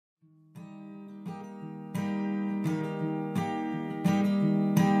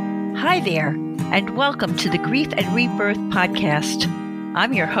Hi there, and welcome to the Grief and Rebirth podcast.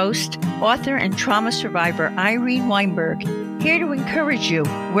 I'm your host, author and trauma survivor Irene Weinberg, here to encourage you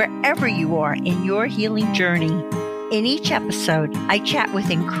wherever you are in your healing journey. In each episode, I chat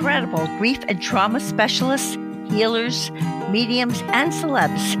with incredible grief and trauma specialists, healers, mediums, and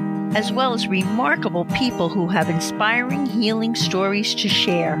celebs, as well as remarkable people who have inspiring healing stories to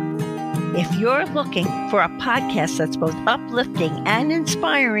share. If you're looking for a podcast that's both uplifting and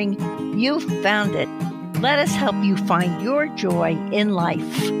inspiring, you've found it. Let us help you find your joy in life.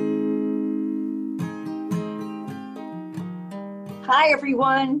 Hi,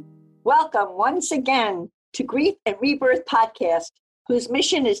 everyone. Welcome once again to Grief and Rebirth podcast, whose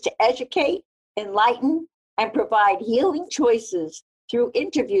mission is to educate, enlighten, and provide healing choices through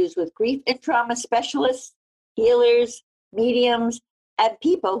interviews with grief and trauma specialists, healers, mediums, and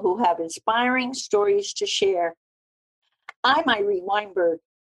people who have inspiring stories to share. I'm Irene Weinberg,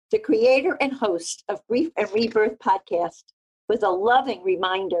 the creator and host of Grief and Rebirth podcast, with a loving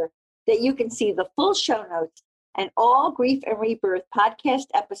reminder that you can see the full show notes and all Grief and Rebirth podcast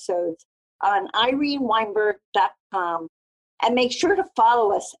episodes on ireneweinberg.com. And make sure to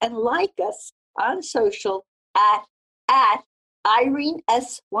follow us and like us on social at Irene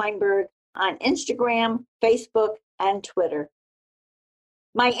S. Weinberg on Instagram, Facebook, and Twitter.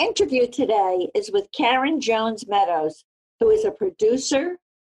 My interview today is with Karen Jones Meadows, who is a producer,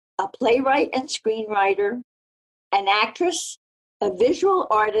 a playwright and screenwriter, an actress, a visual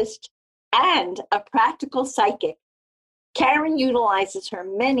artist, and a practical psychic. Karen utilizes her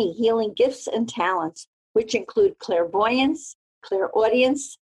many healing gifts and talents, which include clairvoyance,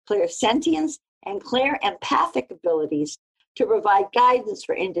 clairaudience, clairsentience, and clairempathic abilities to provide guidance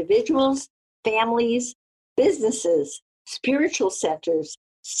for individuals, families, businesses, spiritual centers,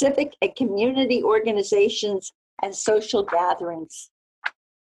 civic and community organizations, and social gatherings.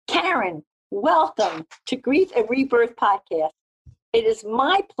 Karen, welcome to Grief and Rebirth podcast. It is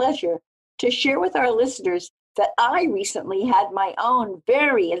my pleasure to share with our listeners that I recently had my own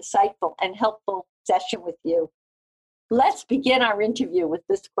very insightful and helpful session with you. Let's begin our interview with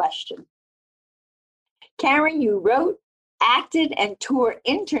this question. Karen, you wrote, acted, and toured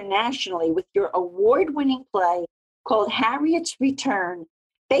internationally with your award-winning play called Harriet's Return,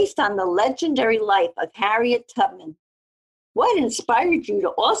 based on the legendary life of Harriet Tubman. What inspired you to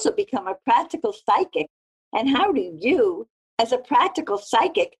also become a practical psychic, and how do you, as a practical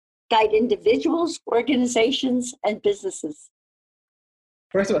psychic, guide individuals, organizations, and businesses?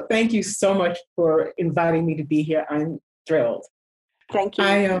 First of all, thank you so much for inviting me to be here. I'm thrilled. Thank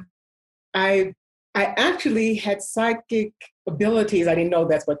you. I actually had psychic abilities. I didn't know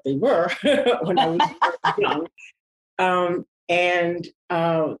that's what they were when I was young.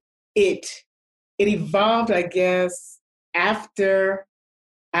 It evolved, I guess, after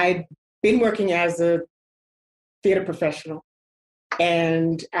I'd been working as a theater professional,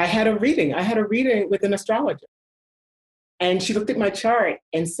 and I had a reading with an astrologer. And she looked at my chart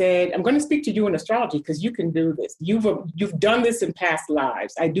and said, I'm going to speak to you in astrology because you can do this. You've done this in past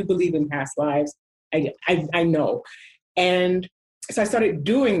lives. I do believe in past lives. I know. And so I started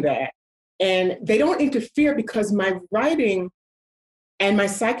doing that. And they don't interfere because my writing and my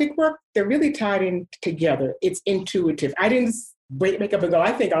psychic work, they're really tied in together. It's intuitive. I didn't wake up and go,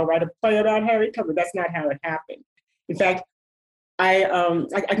 I think I'll write a play about Harriet Tubman. That's not how it happened. In fact, I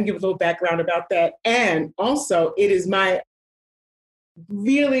can give a little background about that. And also, it is my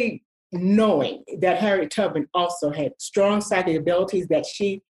really knowing that Harriet Tubman also had strong psychic abilities that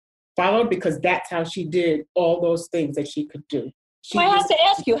she followed, because that's how she did all those things that she could do. I have to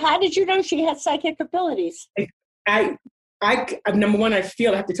ask you, how did you know she had psychic abilities? I number one, I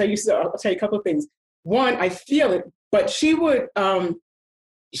feel. I have to tell you. So I'll tell you a couple of things. One, I feel it, but she would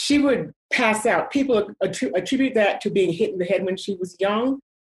pass out. People attribute that to being hit in the head when she was young,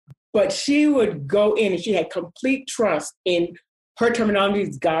 but she would go in and she had complete trust in her terminology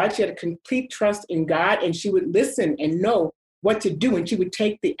is God. She had a complete trust in God, and she would listen and know what to do, and she would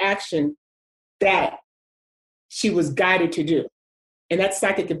take the action that she was guided to do. And that's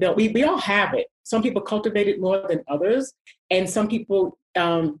psychic ability. We all have it. Some people cultivate it more than others, and some people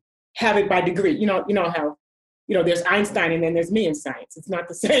have it by degree. You know how, there's Einstein and then there's me in science. It's not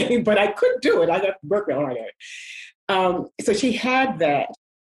the same, but I could do it. I got to work real hard at it. So she had that.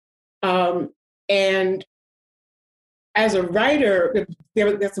 And as a writer,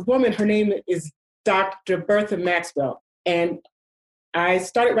 there's a woman, her name is Dr. Bertha Maxwell. And I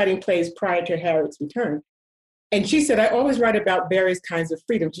started writing plays prior to Harriet's Return. And she said, I always write about various kinds of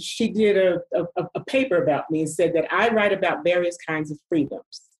freedom. She did a paper about me and said that I write about various kinds of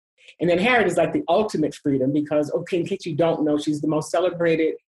freedoms. And then Harriet is like the ultimate freedom because, okay, in case you don't know, she's the most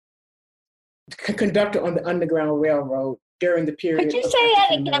celebrated conductor on the Underground Railroad during the period. Could you say that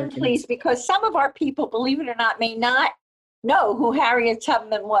again, please? Because some of our people, believe it or not, may not know who Harriet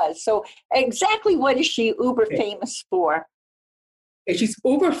Tubman was. So exactly what is she uber famous for? And she's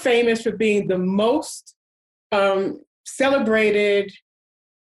uber famous for being the most celebrated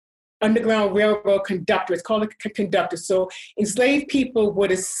Underground Railroad conductor. It's called a conductor. So enslaved people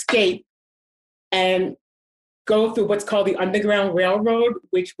would escape and go through what's called the Underground Railroad,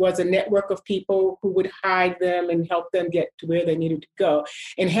 which was a network of people who would hide them and help them get to where they needed to go.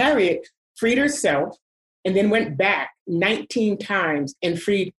 And Harriet freed herself and then went back 19 times and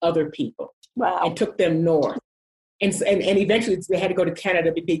freed other people. Wow. And took them north. And eventually they had to go to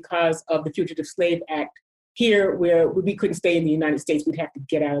Canada because of the Fugitive Slave Act. Here, where we couldn't stay in the United States, we'd have to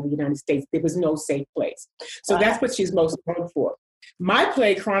get out of the United States. There was no safe place. So that's what she's most known for. My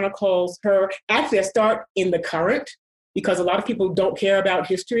play chronicles her. Actually, I start in the current because a lot of people don't care about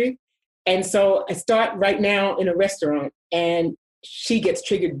history. And so I start right now in a restaurant and she gets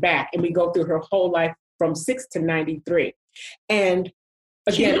triggered back and we go through her whole life from 6 to 93. And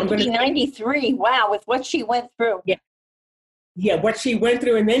again, I'm going to 93. Wow, with what she went through. Yeah, what she went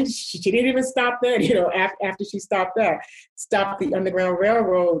through, and then she didn't even stop there. You know, after she stopped the Underground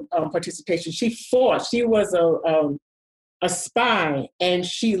Railroad participation. She was a spy, and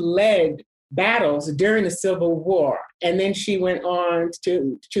she led battles during the Civil War. And then she went on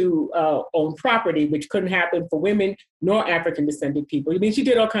to own property, which couldn't happen for women nor African descended people. I mean, she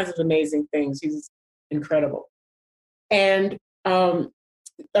did all kinds of amazing things. She's incredible, and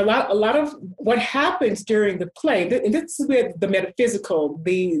a lot of what happens during the play, and this is where the metaphysical,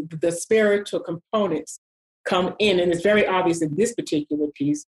 the spiritual components come in, and it's very obvious in this particular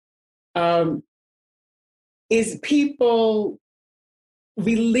piece, is people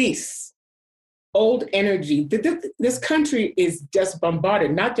release old energy. This country is just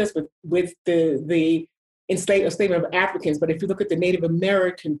bombarded, not just with the enslavement of Africans, but if you look at the Native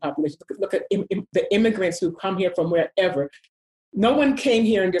American population, look at the immigrants who come here from wherever. No one came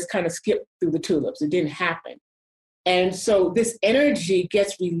here and just kind of skipped through the tulips. It didn't happen. And so this energy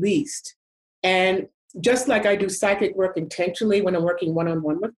gets released. And just like I do psychic work intentionally when I'm working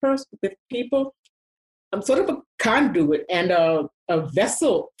one-on-one with people, I'm sort of a conduit and a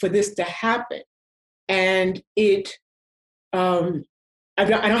vessel for this to happen. And I don't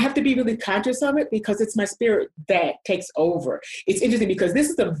have to be really conscious of it because it's my spirit that takes over. It's interesting because this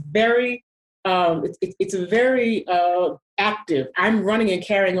is a very it's a very active. I'm running and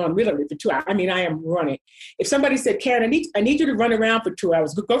carrying on literally for 2 hours. I mean, I am running. If somebody said, Karen, I need you to run around for 2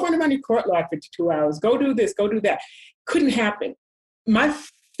 hours. Go run around your court lot for 2 hours. Go do this, go do that. Couldn't happen. My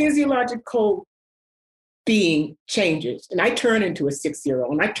physiological being changes and I turn into a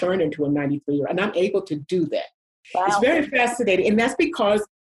 6-year-old and I turn into a 93-year-old and I'm able to do that. Wow. It's very fascinating. And that's because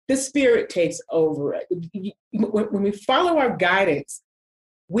the spirit takes over. When we follow our guidance,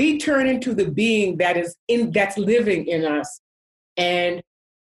 we turn into the being that's living in us. And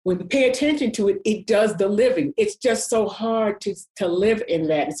when we pay attention to it, it does the living. It's just so hard to live in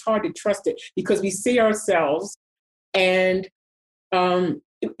that. It's hard to trust it because we see ourselves and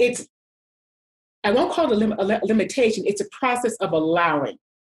it's, I won't call it a limitation. It's a process of allowing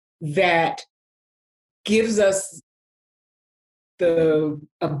that gives us the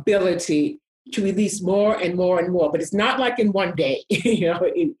ability to release more and more and more, but it's not like in one day.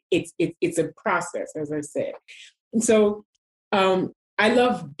 It's a process, as I said. And so I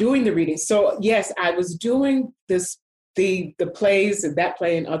love doing the readings. So yes, I was doing the plays and that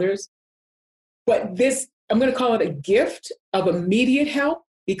play and others, but this, I'm going to call it a gift of immediate help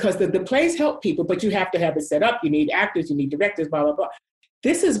because the plays help people, but you have to have it set up. You need actors, you need directors, blah, blah, blah.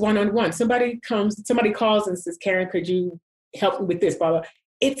 This is one-on-one. Somebody calls and says, Karen, could you help me with this, blah, blah.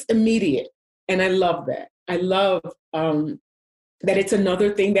 It's immediate. And I love that. I love that it's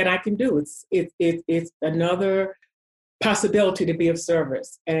another thing that I can do. It's another possibility to be of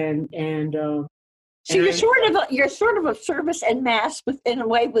service. So you're sort of service en masse in a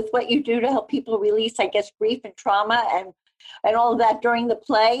way with what you do to help people release, I guess, grief and trauma and all of that during the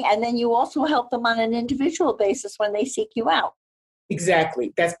play. And then you also help them on an individual basis when they seek you out.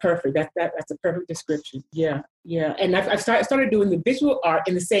 Exactly. That's perfect. That's a perfect description. Yeah. And I've started doing the visual art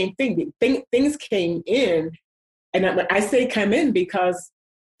and the same thing. Things came in, and I say come in because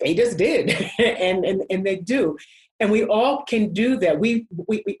they just did, and they do, and we all can do that. We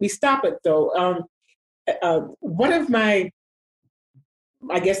stop it though. One of my,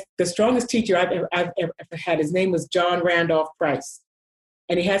 I guess, the strongest teacher I've ever had. His name was John Randolph Price.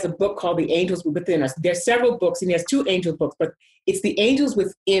 And he has a book called The Angels Within Us. There's several books, and he has 2 angel books, but it's The Angels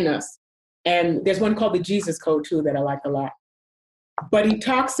Within Us. And there's one called The Jesus Code, too, that I like a lot. But he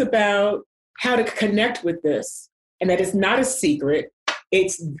talks about how to connect with this, and that it's not a secret.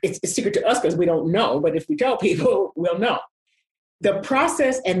 It's a secret to us because we don't know, but if we tell people, we'll know. The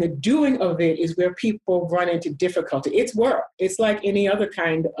process and the doing of it is where people run into difficulty. It's work. It's like any other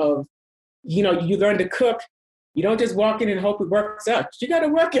kind of, you learn to cook. You don't just walk in and hope it works out. You got to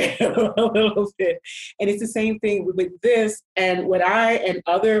work it a little bit. And it's the same thing with this. And what I and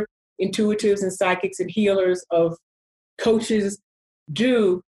other intuitives and psychics and healers of coaches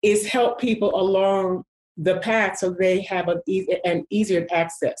do is help people along the path so they have an easier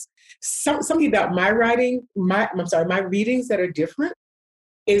access. Something about my writing, my readings that are different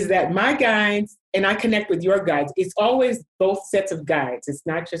is that my guides, and I connect with your guides, it's always both sets of guides. It's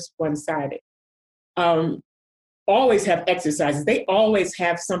not just one-sided. Always have exercises. They always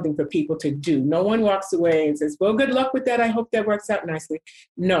have something for people to do. No one walks away and says, well, good luck with that. I hope that works out nicely.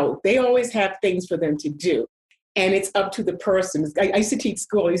 No, they always have things for them to do. And it's up to the person. I used to teach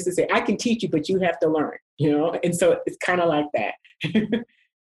school. I used to say, I can teach you, but you have to learn, And so it's kind of like that.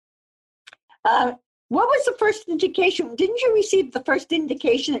 What was the first indication? Didn't you receive the first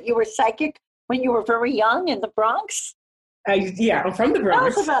indication that you were psychic when you were very young in the Bronx? Yeah, I'm from the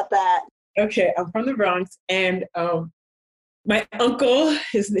Bronx. Tell us about that. Okay, I'm from the Bronx, and my uncle,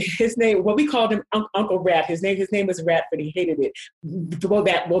 his name, we called him Uncle Rat. His name was Rat, but he hated it. Well,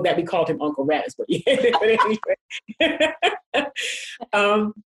 that we called him Uncle Rat is what he hated. But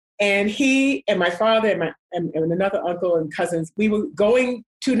anyway. And he and my father and another uncle and cousins, we were going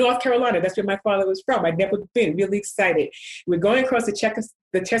to North Carolina. That's where my father was from. I'd never been, really excited. We're going across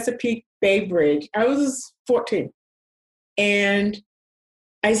the Chesapeake Bay Bridge. I was 14. And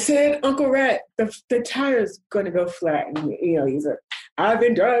I said, Uncle Rat, the tire's going to go flat. And, he's like, I've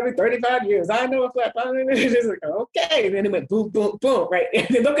been driving 35 years. I know a flat tire. It's like, okay. And then it went boom, boom, boom, right? And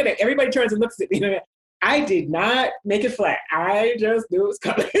they look at it. Everybody turns and looks at me. I did not make it flat. I just knew it was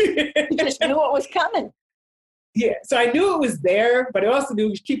coming. You just knew it was coming. Yeah. So I knew it was there, but I also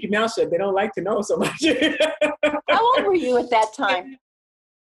knew keep your mouth shut. They don't like to know so much. How old were you at that time?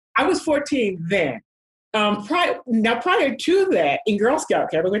 I was 14 then. Prior to that, in Girl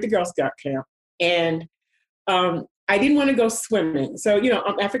Scout camp, I went to Girl Scout camp, and I didn't want to go swimming. So,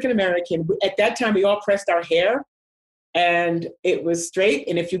 I'm African American. At that time, we all pressed our hair, and it was straight.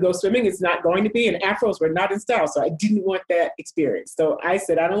 And if you go swimming, it's not going to be. And afros were not in style, so I didn't want that experience. So I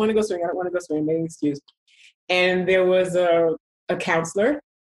said, I don't want to go swimming. I don't want to go swimming. Made an excuse. And there was a counselor,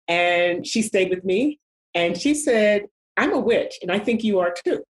 and she stayed with me, and she said, I'm a witch, and I think you are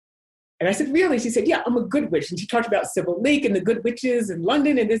too. And I said, really? She said, yeah, I'm a good witch. And she talked about Sybil Leek and the good witches in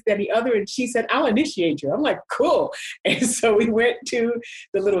London and this, that, and the other. And she said, I'll initiate you. I'm like, cool. And so we went to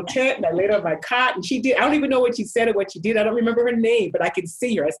the little tent, and I laid on my cot, and she did. I don't even know what she said or what she did. I don't remember her name, but I can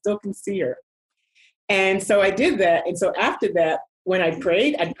see her. I still can see her. And so I did that. And so after that, when I'd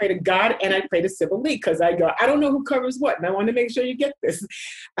pray to God and I'd pray to Sybil Leek, because I go, I don't know who covers what, and I want to make sure you get this.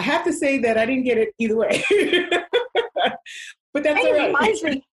 I have to say that I didn't get it either way. But that's all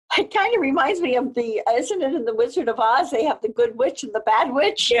right. It kind of reminds me of isn't it in The Wizard of Oz? They have the good witch and the bad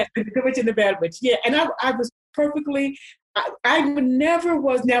witch. Yeah, the good witch and the bad witch. Yeah, and I was perfectly, I never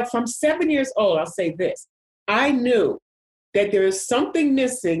was, now from 7 years old, I'll say this. I knew that there is something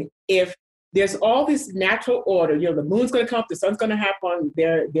missing if there's all this natural order. The moon's going to come up, the sun's going to happen,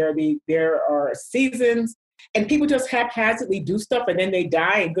 there are seasons, and people just haphazardly do stuff, and then they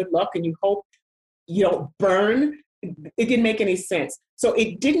die, and good luck, and you hope you don't burn. It didn't make any sense. So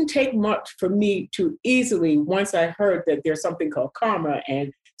it didn't take much for me to easily, once I heard that there's something called karma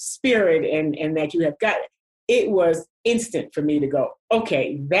and spirit and that you have got it was instant for me to go,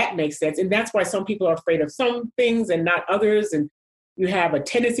 okay, that makes sense. And that's why some people are afraid of some things and not others. And you have a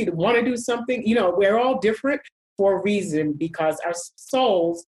tendency to want to do something. We're all different for a reason, because our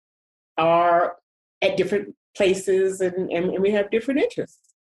souls are at different places and we have different interests.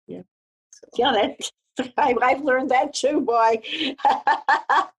 Yeah. So. Yeah, I've learned that too, boy.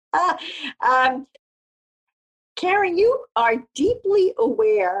 Karen, you are deeply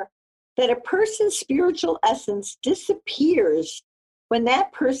aware that a person's spiritual essence disappears when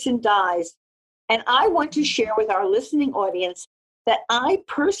that person dies. And I want to share with our listening audience that I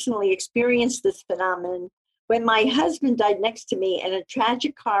personally experienced this phenomenon when my husband died next to me in a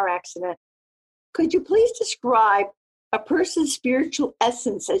tragic car accident. Could you please describe a person's spiritual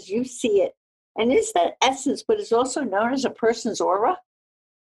essence as you see it? And is that essence what is also known as a person's aura?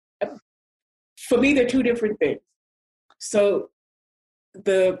 For me, they're two different things. So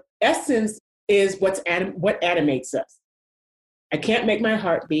the essence is what animates us. I can't make my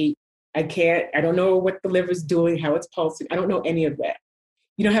heart beat. I don't know what the liver's doing, how it's pulsing. I don't know any of that.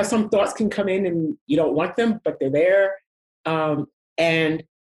 You know how some thoughts can come in and you don't want them, but they're there. And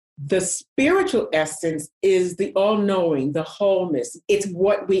The spiritual essence is the all-knowing, the wholeness. It's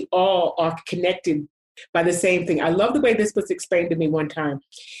what we all are connected by the same thing. I love the way this was explained to me one time.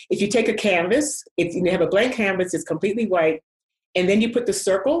 If you take a canvas, if you have a blank canvas, it's completely white, and then you put the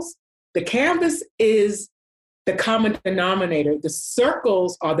circles, the canvas is the common denominator. The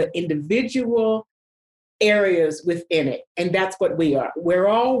circles are the individual areas within it. And that's what we are. We're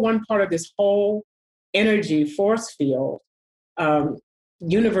all one part of this whole energy force field,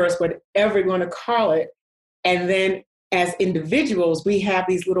 universe, whatever you want to call it. And then as individuals, we have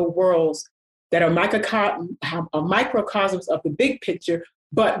these little worlds that are microcosms of the big picture,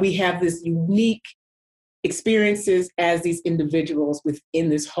 but we have this unique experiences as these individuals within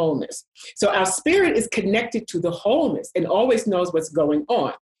this wholeness. So our spirit is connected to the wholeness and always knows what's going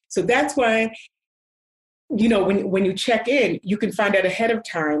on. So that's why, when you check in, you can find out ahead of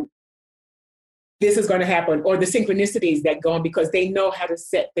time, this is going to happen, or the synchronicities that go on, because they know how to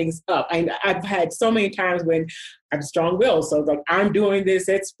set things up. I've had so many times when I'm strong-willed, so like, I'm doing this,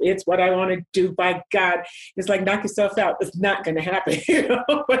 it's what I want to do, by God. It's like, knock yourself out. It's not going to happen,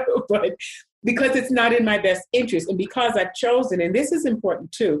 but because it's not in my best interest, and because I've chosen, and this is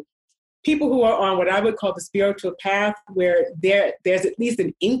important too, people who are on what I would call the spiritual path, where there's at least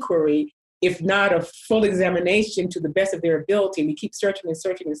an inquiry, if not a full examination to the best of their ability, and we keep searching and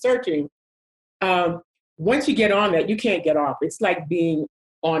searching and searching. Once you get on that, you can't get off. It's like being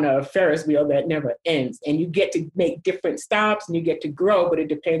on a Ferris wheel that never ends, and you get to make different stops and you get to grow, but it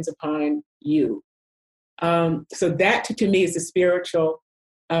depends upon you. So that to me is the spiritual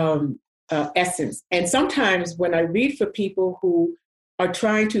essence. And sometimes when I read for people who are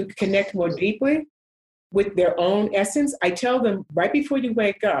trying to connect more deeply with their own essence, I tell them right before you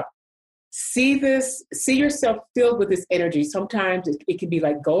wake up, see yourself filled with this energy. Sometimes it can be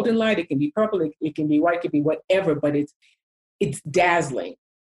like golden light, it can be purple, it can be white, it can be whatever, but it's dazzling.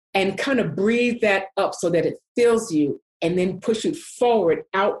 And kind of breathe that up so that it fills you, and then push it forward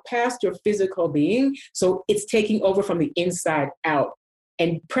out past your physical being. So it's taking over from the inside out,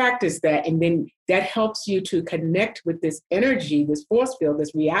 and practice that. And then that helps you to connect with this energy, this force field,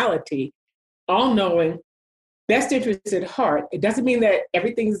 this reality, all knowing, best interest at heart. It doesn't mean that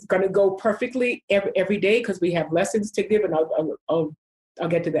everything's going to go perfectly every day, because we have lessons to give, and I'll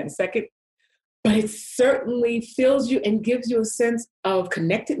get to that in a second. But it certainly fills you and gives you a sense of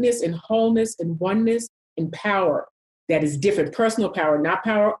connectedness and wholeness and oneness and power that is different. Personal power, not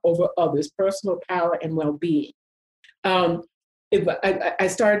power over others, personal power and well-being. I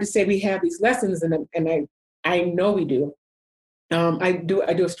started to say we have these lessons, and I know we do. I do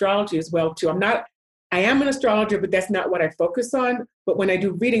astrology as well too. I am an astrologer, but that's not what I focus on. But when I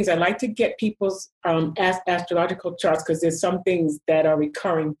do readings, I like to get people's astrological charts, because there's some things that are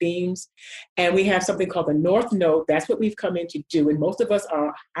recurring themes. And we have something called the North Node. That's what we've come in to do. And most of us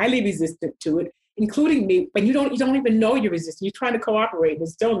are highly resistant to it, including me. But you don't even know you're resistant. You're trying to cooperate, but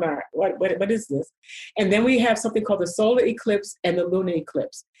still not. What is this? And then we have something called the solar eclipse and the lunar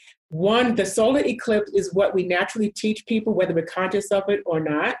eclipse. The solar eclipse is what we naturally teach people, whether we're conscious of it or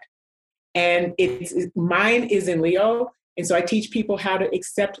not. And mine is in Leo, and so I teach people how to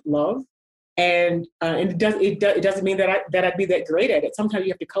accept love, and it doesn't mean that I'd be that great at it. Sometimes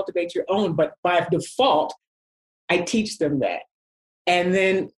you have to cultivate your own, but by default, I teach them that.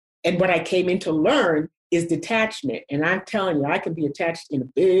 And what I came in to learn is detachment, and I'm telling you, I can be attached in a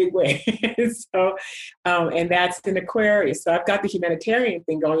big way. So, and that's in Aquarius. So I've got the humanitarian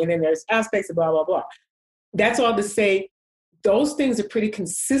thing going, and then there's aspects of blah blah blah. That's all to say, those things are pretty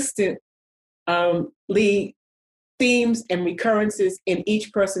consistent. Themes and recurrences in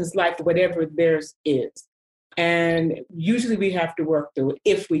each person's life, whatever theirs is. And usually we have to work through it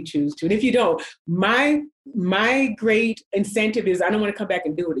if we choose to. And if you don't, my great incentive is I don't want to come back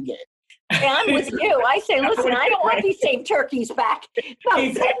and do it again. Yeah, I'm with you. I say, listen, I don't want these same turkeys back. No,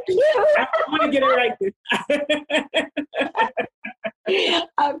 exactly. I want to get it right this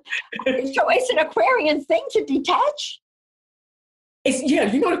time. So it's an Aquarian thing to detach?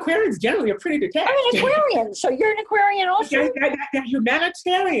 Aquarians generally are pretty detached. I'm an Aquarian, so you're an Aquarian also? They're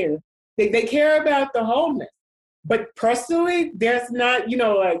humanitarian. They care about the wholeness. But personally, there's not,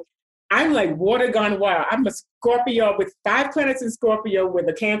 I'm like water gone wild. I'm a Scorpio with 5 planets in Scorpio with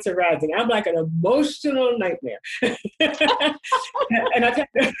a Cancer rising. I'm like an emotional nightmare.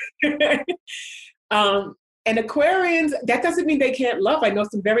 And Aquarians, that doesn't mean they can't love. I know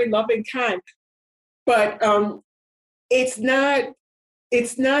some very loving kind, but it's not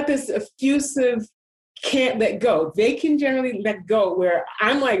this effusive, can't let go. They can generally let go, where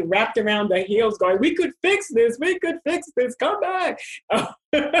I'm like wrapped around the heels going, we could fix this, come back.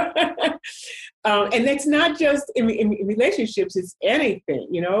 And it's not just in relationships, it's anything,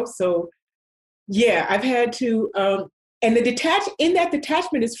 So yeah, I've had to, and in that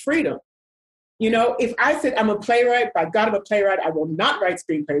detachment is freedom. If I said I'm a playwright, by God, I'm a playwright, I will not write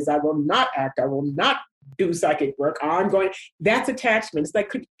screenplays, I will not act, I will not do psychic work, that's attachment. It's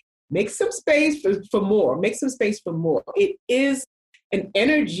like, make some space for more, make some space for more. It is an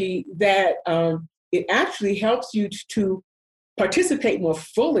energy that it actually helps you to participate more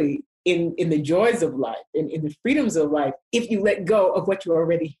fully in the joys of life, in the freedoms of life, if you let go of what you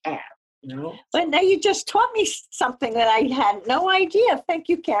already have. But now you just taught me something that I had no idea. Thank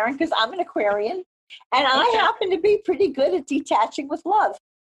you, Karen, because I'm an Aquarian, and I happen to be pretty good at detaching with love.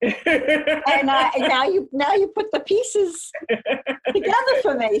 And now you put the pieces together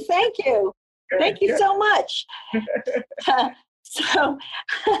for me. Thank you. Thank you so much.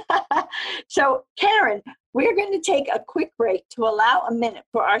 So Karen, we're going to take a quick break to allow a minute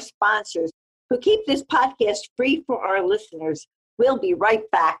for our sponsors who keep this podcast free for our listeners. We'll be right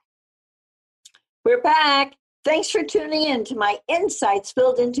back. We're back. Thanks for tuning in to my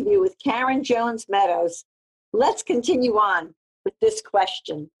insights-filled interview with Karen Jones Meadows. Let's continue on with this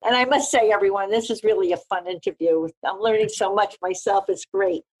question. And I must say, everyone, this is really a fun interview. I'm learning so much myself. It's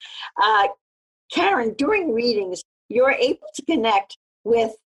great. Karen, during readings, you're able to connect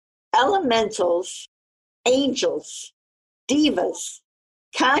with elementals, angels, divas,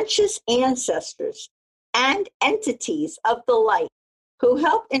 conscious ancestors, and entities of the light who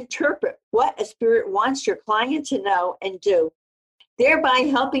help interpret what a spirit wants your client to know and do, thereby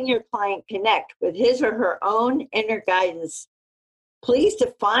helping your client connect with his or her own inner guidance. Please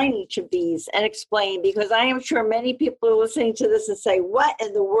define each of these and explain, because I am sure many people are listening to this and say, what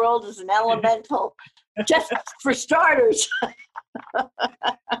in the world is an elemental? Just for starters.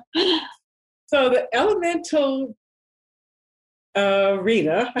 So the elemental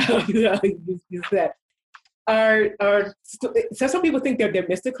arena, use that, so some people think they're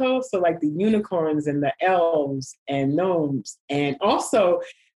mystical. So like the unicorns and the elves and gnomes, and also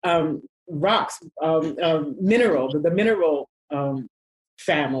rocks, mineral, the mineral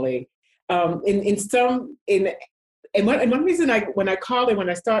family. And one reason when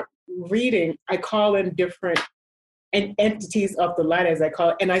I start reading, I call in different entities of the light, as I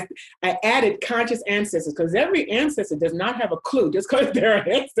call it. And I added conscious ancestors, because every ancestor does not have a clue. Just because they're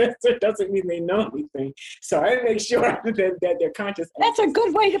an ancestor doesn't mean they know anything. So I make sure that they're conscious. That's a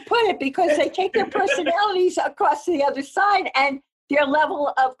good way to put it, because they take their personalities across to the other side and their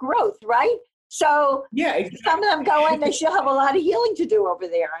level of growth, right? So yeah, exactly. Some of them go in, they still have a lot of healing to do over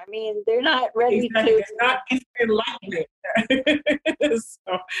there. I mean, they're not ready exactly. to. It's not enlightenment.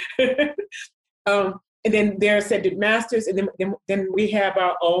 And then there are ascended masters, and then we have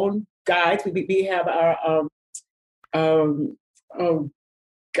our own guides. We have our oh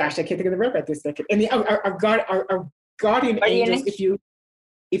gosh, I can't think of the word at this second. And our guardian angels, if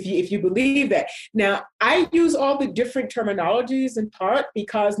you believe that. Now, I use all the different terminologies in part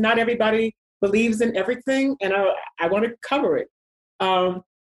because not everybody believes in everything, and I want to cover it.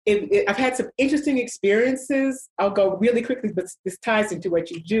 I've had some interesting experiences. I'll go really quickly, but this ties into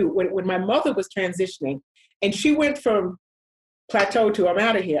what you do. When my mother was transitioning, and she went from plateau to I'm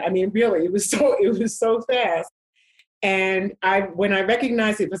out of here. I mean, really, it was so fast. And when I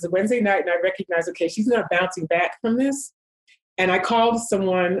recognized it was a Wednesday night, and I recognized, okay, she's not bouncing back from this. And I called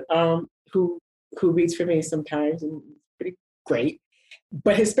someone who reads for me sometimes, and it's pretty great.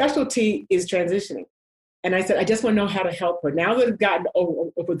 But his specialty is transitioning. And I said, I just want to know how to help her. Now that I've gotten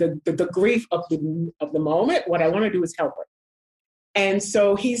over the grief of the moment, what I want to do is help her. And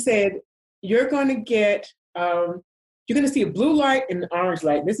so he said, you're going to see a blue light and an orange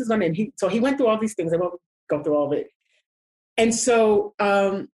light. This is going to, so he went through all these things. I won't go through all of it. And so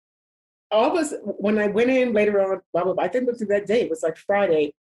all of us, when I went in later on, blah, blah, blah, I think it was that day, it was like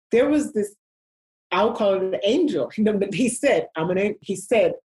Friday, there was this, I'll call it an angel. He said, I'm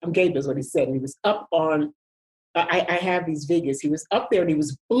Gabriel is what he said. And he was up on, I have these Vegas. He was up there and he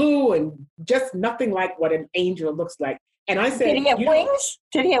was blue and just nothing like what an angel looks like. And I said, did he have wings?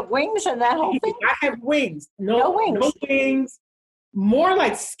 Did he have wings and that whole thing? I have wings. No wings. No wings. More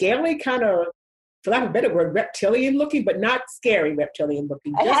like scaly, kind of, for lack of a better word, reptilian looking, but not scary reptilian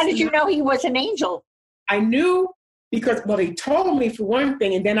looking. And how did you know he was an angel? I knew because, well, he told me for one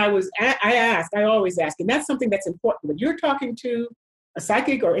thing, and then I always ask, and that's something that's important. When you're talking to a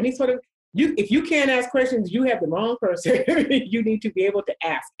psychic or any sort of, if you can't ask questions, you have the wrong person. You need to be able to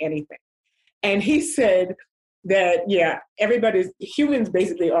ask anything. And he said that, yeah, humans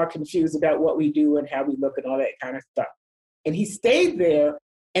basically are confused about what we do and how we look and all that kind of stuff. And he stayed there,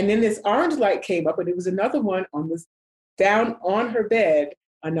 and then this orange light came up, and it was another one down on her bed,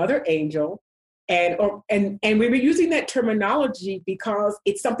 another angel. And we were using that terminology because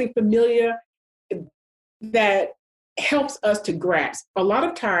it's something familiar that helps us to grasp. A lot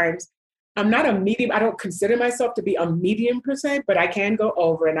of times, I'm not a medium. I don't consider myself to be a medium per se, but I can go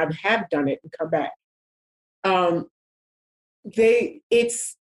over, and I have done it and come back.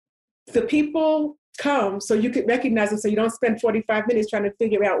 It's the people come so you can recognize them, so you don't spend 45 minutes trying to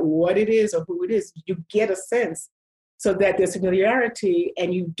figure out what it is or who it is. You get a sense so that there's familiarity,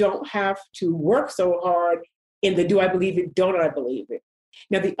 and you don't have to work so hard in the do I believe it, don't I believe it.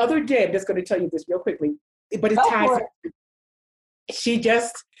 Now, the other day, I'm just going to tell you this real quickly, but it ties in. She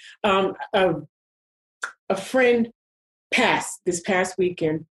just, a friend passed this past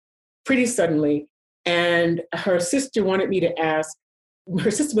weekend pretty suddenly, and her sister wanted me to ask.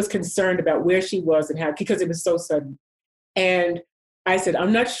 Her sister was concerned about where she was and how, because it was so sudden. And I said,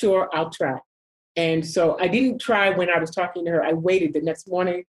 I'm not sure, I'll try. And so I didn't try when I was talking to her. I waited. The next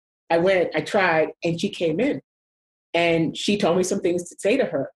morning, I went, I tried, and she came in. And she told me some things to say to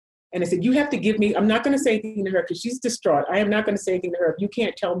her. And I said, you have to give me, I'm not going to say anything to her because she's distraught. I am not going to say anything to her. If you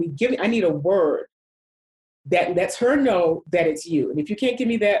can't tell me, I need a word that lets her know that it's you. And if you can't give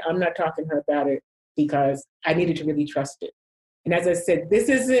me that, I'm not talking to her about it, because I needed to really trust it. And as I said,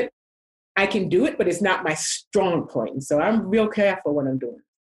 I can do it, but it's not my strong point. And so I'm real careful when I'm doing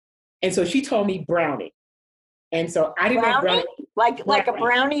it. And so she told me brownie. And so I didn't know brownie. Like a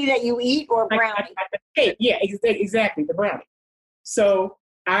brownie that you eat, or brownie? Like a cake. Yeah, exactly, the brownie. So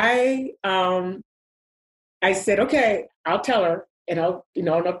I said, okay, I'll tell her, and I'll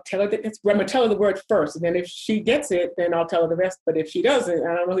tell her that I'm gonna tell her the word first, and then if she gets it, then I'll tell her the rest. But if she doesn't,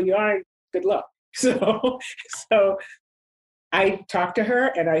 I don't know who you are. Good luck. So I talked to her,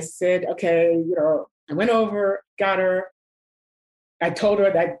 and I said, okay, I went over, got her. I told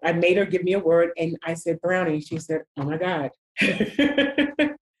her that I made her give me a word, and I said brownie. She said, oh my God.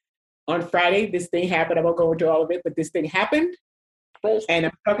 On Friday, this thing happened. I won't go into all of it, but this thing happened. And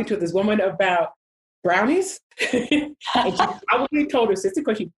I'm talking to this woman about brownies. And she probably told her sister,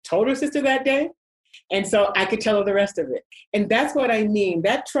 because she told her sister that day. And so I could tell her the rest of it. And that's what I mean.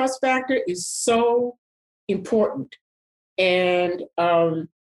 That trust factor is so important. And I'll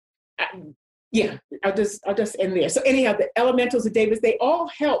just end there. So anyhow, the elementals of Davis, they all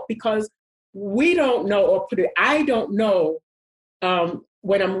help, because we don't know, or I don't know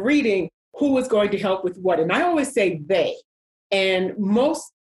when I'm reading who is going to help with what. And I always say they. And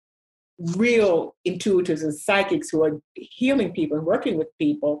most real intuitives and psychics who are healing people and working with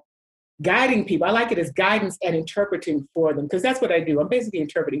people, guiding people, I like it as guidance and interpreting for them, because that's what I do. I'm basically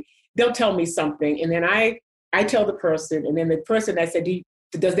interpreting. They'll tell me something, and then I tell the person, and then the person, I said,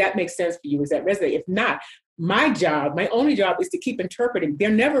 does that make sense for you? Does that resonate? If not, my only job is to keep interpreting. They're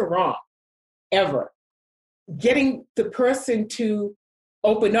never wrong, ever. Getting the person to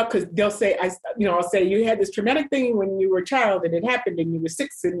open up, because they'll say, I'll say, you had this traumatic thing when you were a child, and it happened, and you were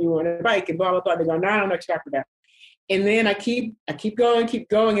 6, and you were on a bike, and blah, blah, blah. They go, no, I don't know what you're talking about. And then I keep going,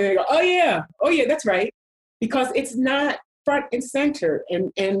 and they go, oh yeah, that's right. Because it's not front and center,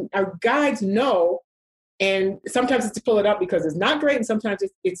 and our guides know. And sometimes it's to pull it up because it's not great, and sometimes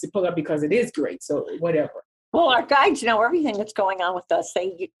it's to pull it up because it is great. So whatever. Well, our guides know everything that's going on with us.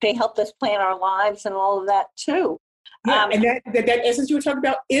 They help us plan our lives and all of that too. Yeah, and that essence you were talking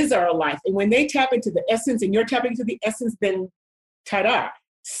about is our life. And when they tap into the essence, and you're tapping into the essence, then ta-da!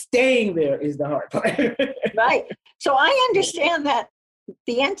 Staying there is the hard part. Right. So I understand that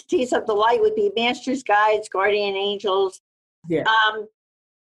the entities of the light would be masters, guides, guardian angels. Yeah.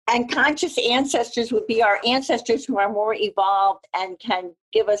 And conscious ancestors would be our ancestors who are more evolved and can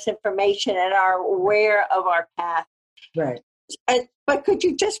give us information and are aware of our path. Right. But could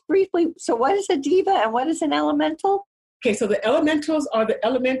you just briefly, so what is a diva and what is an elemental? Okay, so the elementals are the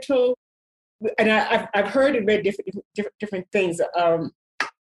elemental, and I've heard and read different things,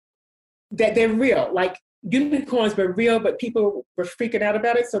 that they're real. Like unicorns were real, but people were freaking out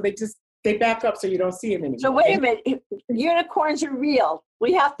about it, so they back up so you don't see them anymore. So wait a minute, unicorns are real.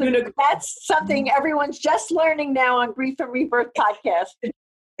 We have to, that's something everyone's just learning now on Grief and Rebirth podcast.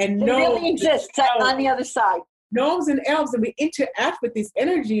 And it really exists on the other side. Gnomes and elves, and we interact with these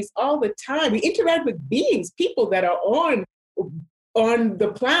energies all the time. We interact with beings, people that are on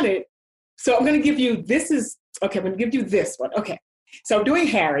the planet. So I'm going to give you, I'm going to give you this one. Okay. So I'm doing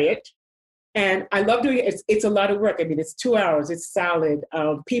Harriet. And I love doing it. It's a lot of work. I mean, it's 2 hours. It's solid.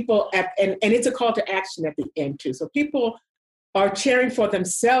 And it's a call to action at the end too. So people are cheering for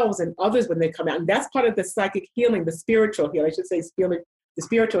themselves and others when they come out. And that's part of the psychic healing, the spiritual healing, I should say, the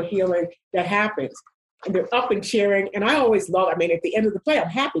spiritual healing that happens. And they're up and cheering. And I always love, at the end of the play, I'm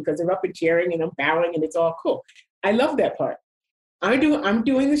happy because they're up and cheering and I'm bowing and it's all cool. I love that part. I'm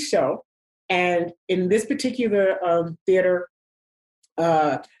doing the show. And in this particular theater,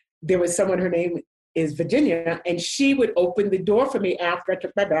 there was someone, her name is Virginia, and she would open the door for me after I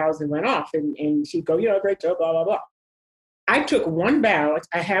took my bows and went off. And she'd go, great job, blah, blah, blah. I took one bow.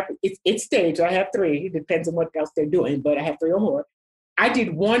 It's staged. I have three. It depends on what else they're doing, but I have three or more. I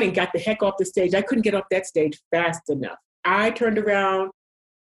did one and got the heck off the stage. I couldn't get off that stage fast enough. I turned around.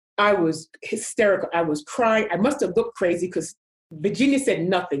 I was hysterical. I was crying. I must have looked crazy because Virginia said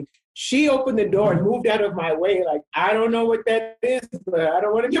nothing. She opened the door and moved out of my way. Like, I don't know what that is, but I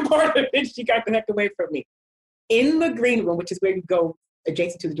don't want to be part of it. She got the heck away from me. In the green room, which is where you go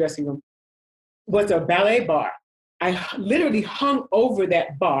adjacent to the dressing room, was a ballet bar. I literally hung over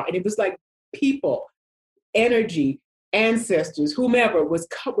that bar, and it was like people, energy, ancestors, whomever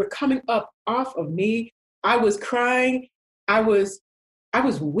were coming up off of me. I was crying. I was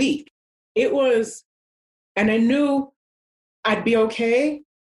weak. It was, and I knew I'd be okay.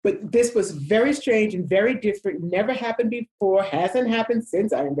 But this was very strange and very different, never happened before, hasn't happened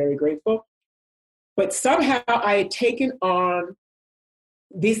since. I am very grateful. But somehow I had taken on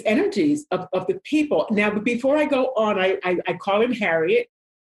these energies of the people. Now, but before I go on, I call in Harriet,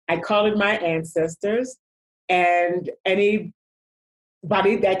 I call in my ancestors, and anybody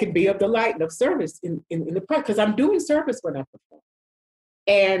that could be of the light and of service in the part, because I'm doing service when I perform.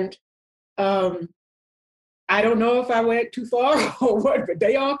 And I don't know if I went too far or what, but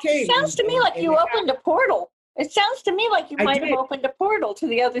they all came. It sounds to me like you opened a portal. It sounds to me like you might have opened a portal to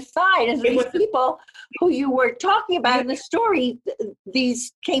the other side. As these people who you were talking about in the story,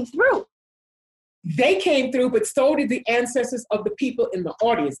 these came through. They came through, but so did the ancestors of the people in the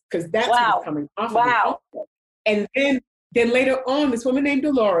audience, because that's what's coming off of it. And then later on, this woman named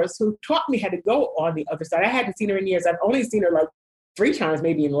Dolores, who taught me how to go on the other side. I hadn't seen her in years. I've only seen her like 3 times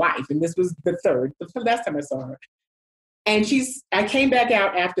maybe in life, and this was the third, the last time I saw her. And I came back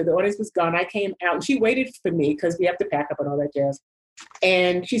out after the audience was gone. I came out, and she waited for me because we have to pack up and all that jazz.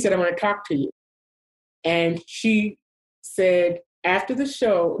 And she said, I want to talk to you. And she said, after the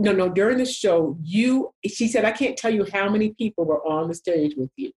show, during the show, she said, I can't tell you how many people were on the stage with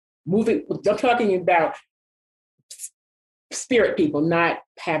you. I'm talking about spirit people, not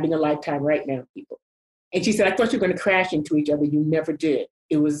having a lifetime right now people. And she said, I thought you were going to crash into each other. You never did.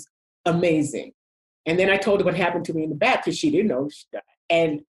 It was amazing. And then I told her what happened to me in the back because she didn't know she died.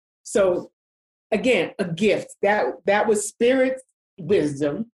 And so, again, a gift. That was spirit's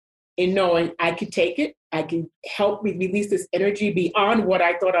wisdom in knowing I could take it. I could help me release this energy beyond what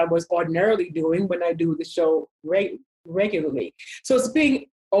I thought I was ordinarily doing when I do the show regularly. So it's being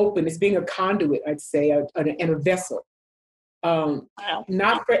open. It's being a conduit, I'd say, and a vessel.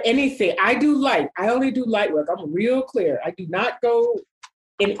 Not for anything. I only do light work. I'm real clear. I do not go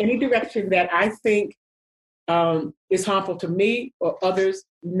in any direction that I think is harmful to me or others.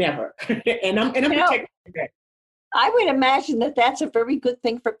 Never. and I'm protected from that. I would imagine that that's a very good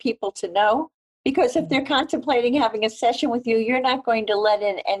thing for people to know, because if they're contemplating having a session with you, you're not going to let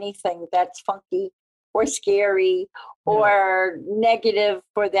in anything that's funky or scary or negative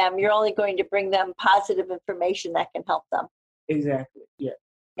for them. You're only going to bring them positive information that can help them. Exactly. Yeah.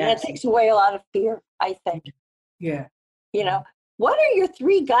 And it takes away a lot of fear, I think. Yeah. What are your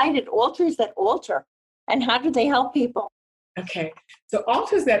 3 guided altars that alter, and how do they help people? Okay. So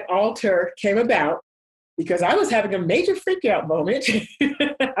altars that alter came about because I was having a major freak out moment.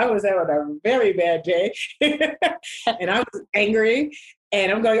 I was having a very bad day and I was angry,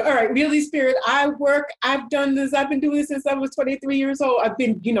 and I'm going, all right, really, Spirit, I've done this. I've been doing this since I was 23 years old. I've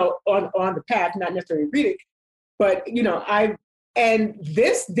been, on the path, not necessarily reading. But, and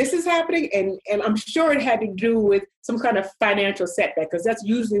this is happening, and I'm sure it had to do with some kind of financial setback, because that's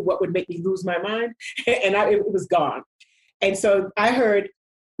usually what would make me lose my mind, and it was gone. And so I heard,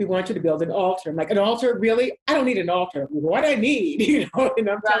 we want you to build an altar. I'm like, an altar? Really? I don't need an altar. What I need, and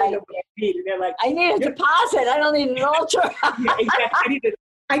I'm telling them what I need. And they're like, I need a deposit. I don't need an altar. Yeah, exactly.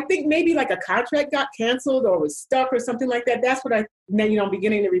 I think maybe like a contract got canceled or was stuck or something like that. That's what I'm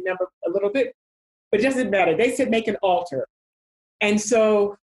beginning to remember a little bit. But it doesn't matter. They said make an altar. And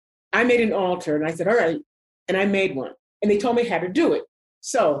so I made an altar, and I said, all right. And I made one. And they told me how to do it.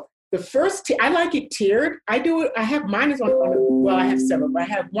 So the first, I like it tiered. I do it. I have mine is I have several, but I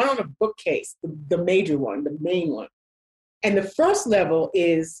have one on a bookcase, the major one, the main one. And the first level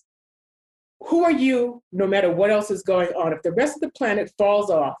is, who are you, no matter what else is going on? If the rest of the planet falls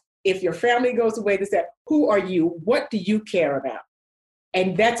off, if your family goes away, who are you? What do you care about?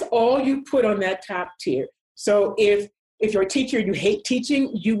 And that's all you put on that top tier. So if you're a teacher, you hate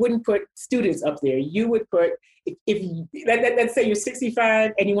teaching, you wouldn't put students up there. You would put, let's say you're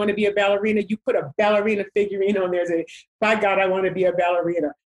 65 and you want to be a ballerina, you put a ballerina figurine on there and say, by God, I want to be a ballerina.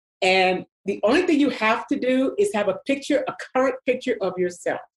 And The only thing you have to do is have a picture, a current picture of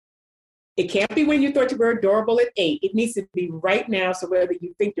yourself. It can't be when you thought you were adorable at 8. It needs to be right now. So whether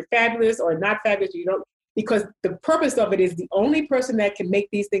you think you're fabulous or not fabulous, you don't, because the purpose of it is the only person that can make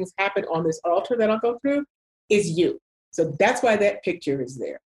these things happen on this altar that I'll go through is you. So that's why that picture is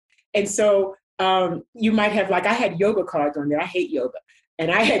there. And so you might have, like, I had yoga cards on there. I hate yoga.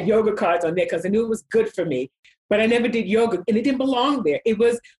 And I had yoga cards on there because I knew it was good for me. But I never did yoga, and it didn't belong there. It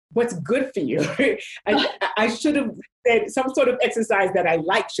was what's good for you. I should have said some sort of exercise that I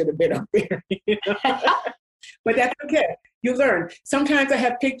like should have been up there. You know? But that's okay. You learn. Sometimes I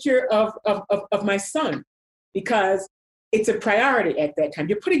have picture of my son because it's a priority at that time.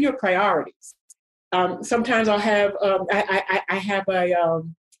 You're putting your priorities. Sometimes I'll have I have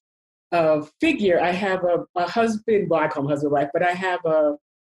a figure. I have a husband. Well, I call him husband wife, but I have a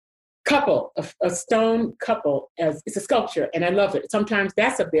couple, a stone couple, as it's a sculpture, and I love it. Sometimes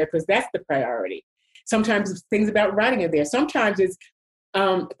that's up there because that's the priority. Sometimes it's things about writing are there. Sometimes it's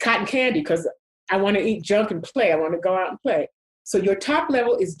cotton candy because I want to eat junk and play. I want to go out and play. So your top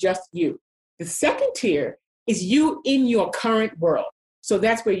level is just you. The second tier is you in your current world. So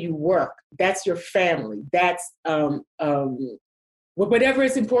that's where you work. That's your family. That's whatever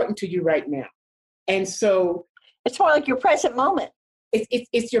is important to you right now. And so it's more like your present moment.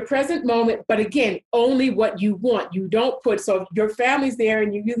 It's your present moment, but again, only what you want. You don't put, so if your family's there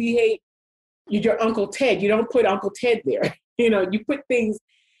and you really hate your Uncle Ted, you don't put Uncle Ted there. You know, you put things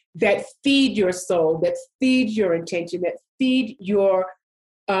that feed your soul, that feed your intention, that feed your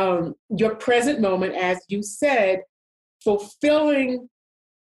present moment, as you said, fulfilling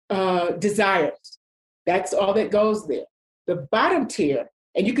desires. That's all that goes there. The bottom tier,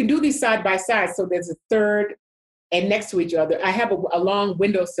 and you can do these side by side, so there's a third and next to each other. I have a long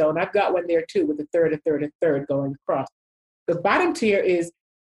windowsill, and I've got one there too with a third, a third, a third going across. The bottom tier is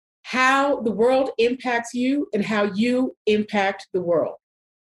how the world impacts you and how you impact the world.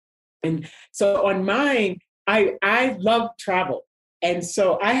 And so on mine, I love travel. And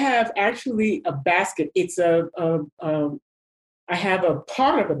so I have actually a basket. It's I have a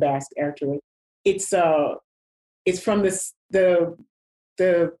part of a basket actually. It's from the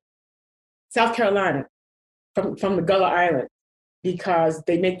South Carolina, from the Gullah Island, because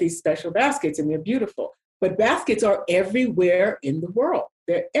they make these special baskets and they're beautiful. But baskets are everywhere in the world.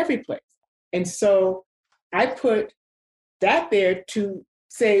 They're every place. And so I put that there to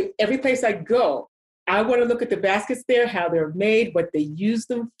say every place I go, I want to look at the baskets there, how they're made, what they use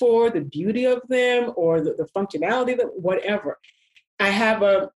them for, the beauty of them, or the functionality of them, whatever. I have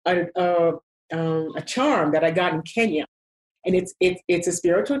a charm that I got in Kenya, and it's a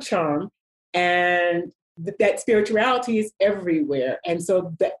spiritual charm, and that spirituality is everywhere. And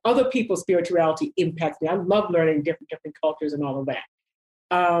so the other people's spirituality impacts me. I love learning different cultures and all of that.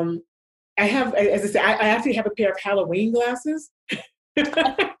 I have, as I said, I actually have a pair of Halloween glasses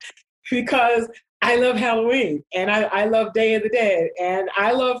because I love Halloween, and I love Day of the Dead, and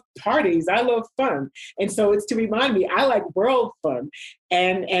I love parties. I love fun. And so it's to remind me, I like world fun,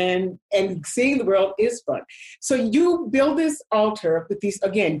 and seeing the world is fun. So you build this altar with these,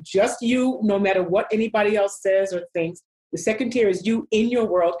 again, just you, no matter what anybody else says or thinks. The second tier is you in your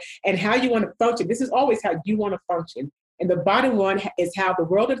world and how you want to function. This is always how you want to function. And the bottom one is how the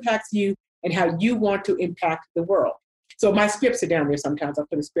world impacts you and how you want to impact the world. So my scripts are down there sometimes. I'll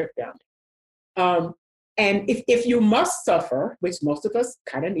put a script down there. And if you must suffer, which most of us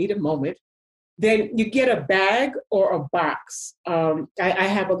kind of need a moment, then you get a bag or a box. I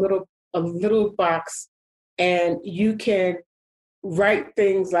have a little box, and you can write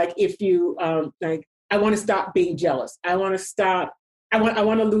things like, if you like, I want to stop being jealous. I want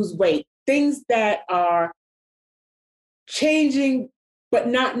to lose weight. Things that are changing, but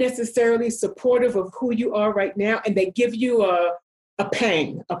not necessarily supportive of who you are right now, and they give you a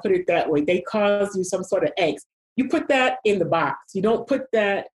pang, I'll put it that way. They cause you some sort of angst. You put that in the box. You don't put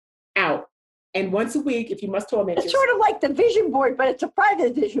that out. And once a week, if you must torment yourself. It's sort of like the vision board, but it's a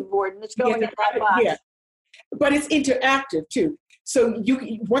private vision board, and it's going in that box. Yeah. But it's interactive too. So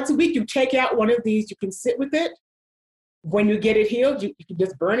you once a week, you take out one of these, you can sit with it. When you get it healed, you can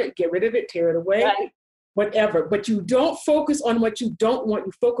just burn it, get rid of it, tear it away. Right. Whatever, but you don't focus on what you don't want,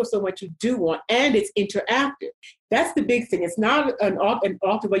 you focus on what you do want, and it's interactive. That's the big thing. It's not an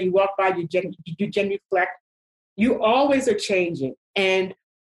altar where you walk by, you genuflect. You always are changing, and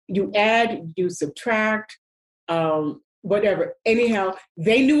you add, you subtract, whatever. Anyhow,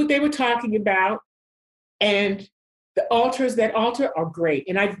 they knew what they were talking about, and the altars that altar are great.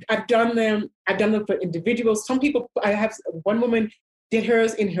 And I've done them for individuals. Some people, I have one woman did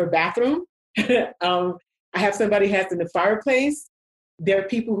hers in her bathroom. I have somebody has in the fireplace. There are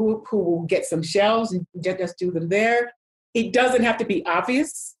people who will get some shells and just do them there. It doesn't have to be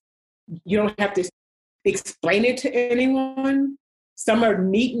obvious. You don't have to explain it to anyone. Some are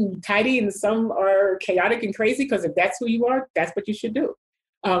neat and tidy and some are chaotic and crazy, because if that's who you are, that's what you should do.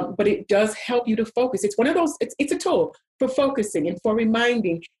 But it does help you to focus. It's one of those, it's a tool for focusing and for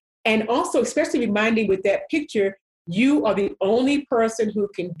reminding. And also, especially reminding with that picture, you are the only person who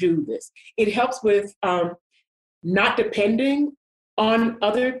can do this. It helps with not depending on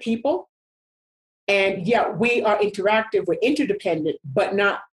other people. And yeah, we are interactive, we're interdependent, but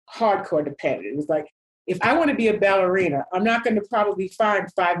not hardcore dependent. It's like, if I want to be a ballerina, I'm not going to probably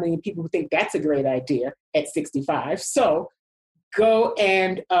find 5 million people who think that's a great idea at 65. So go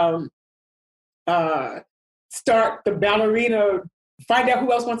and start the ballerina, find out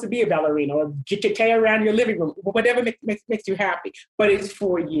who else wants to be a ballerina, or get your tail around your living room, whatever makes you happy, but it's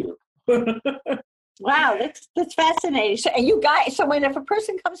for you. Wow, that's fascinating. So, and you guys, so when if a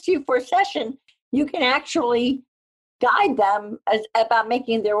person comes to you for a session, you can actually guide them about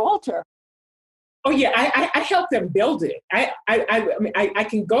making their altar. Oh yeah, I help them build it. I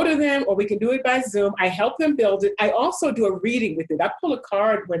can go to them, or we can do it by Zoom. I help them build it. I also do a reading with it. I pull a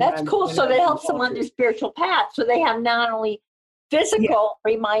card when that's cool. So that helps them on their spiritual path. So they have not only physical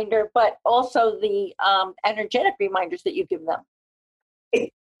reminder, but also the energetic reminders that you give them.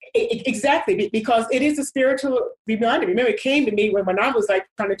 Exactly, because it is a spiritual reminder. Remember, it came to me when I was like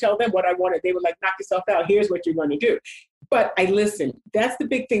trying to tell them what I wanted. They were like, knock yourself out. Here's what you're going to do. But I listen. That's the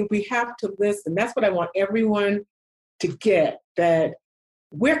big thing. We have to listen. That's what I want everyone to get, that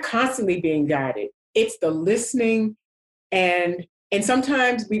we're constantly being guided. It's the listening, and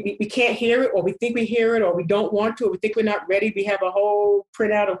sometimes we can't hear it, or we think we hear it, or we don't want to, or we think we're not ready. We have a whole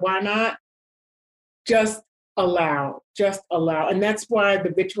printout of why not. Just allow. And that's why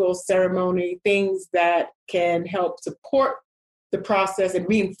the ritual ceremony, things that can help support the process and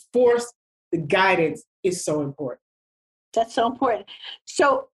reinforce the guidance, is so important. That's so important.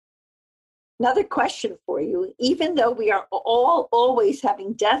 So another question for you, even though we are all always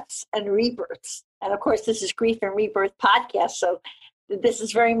having deaths and rebirths, and of course this is Grief and Rebirth podcast, so this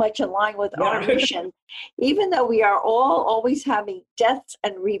is very much in line with our mission. Even though we are all always having deaths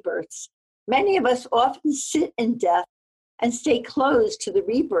and rebirths, many of us often sit in death and stay closed to the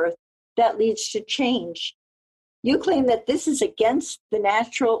rebirth that leads to change. You claim that this is against the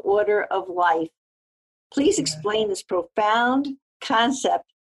natural order of life. Please explain this profound concept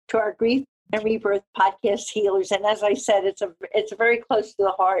to our Grief and Rebirth podcast healers. And as I said, it's very close to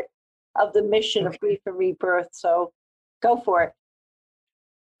the heart of the mission of Grief and Rebirth. So go for it.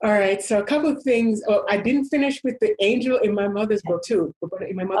 All right. So a couple of things. Oh, I didn't finish with the angel in my mother's book too.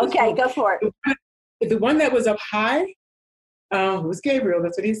 In my mother's book, go for it. The one that was up high, was Gabriel.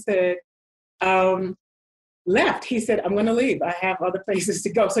 That's what he said. Left. He said, I'm going to leave. I have other places to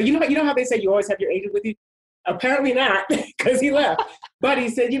go. So you know how they say you always have your angel with you? Apparently not, because he left. But he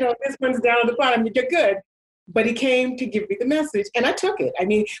said, this one's down at the bottom. You're good. But he came to give me the message, and I took it. I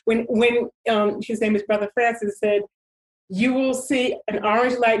mean, when his name is Brother Francis, said, you will see an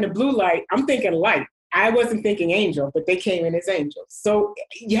orange light and a blue light. I'm thinking light. I wasn't thinking angel, but they came in as angels. So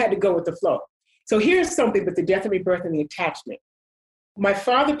you had to go with the flow. So here's something with the death and rebirth and the attachment. My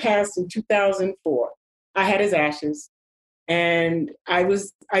father passed in 2004. I had his ashes, and I grieved.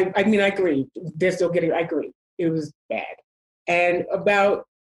 I grieved. It was bad. And about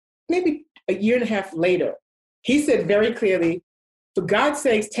maybe a year and a half later, he said very clearly, for God's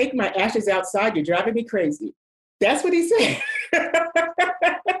sakes, take my ashes outside. You're driving me crazy. That's what he said.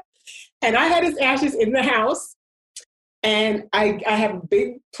 And I had his ashes in the house, and I have a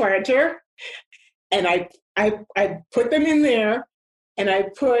big planter, and I put them in there. And I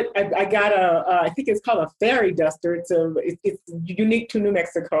got I think it's called a fairy duster. It's unique to New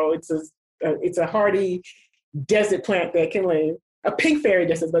Mexico. It's a hardy desert plant that can live. A pink fairy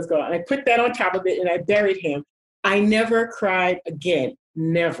duster, let's go. And I put that on top of it, and I buried him. I never cried again.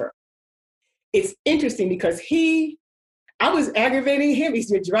 Never. It's interesting because I was aggravating him. He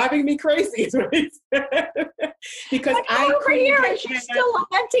said, driving me crazy, is what he said. Because I over here, and she's still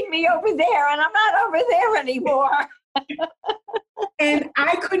lamenting me over there, and I'm not over there anymore. And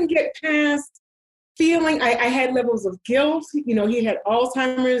I couldn't get past feeling, I had levels of guilt. He had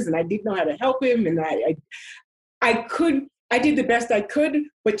Alzheimer's, and I didn't know how to help him. And I did the best I could.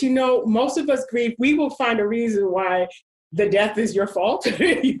 But most of us grieve. We will find a reason why the death is your fault.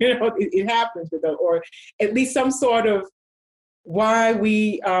 It happens with us, or at least some sort of why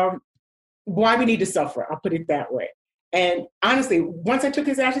we need to suffer. I'll put it that way. And honestly, once I took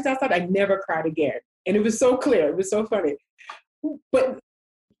his ashes outside, I never cried again. And it was so clear. It was so funny. But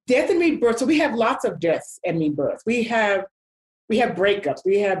death and rebirth, so we have lots of deaths and rebirths. We have we have breakups,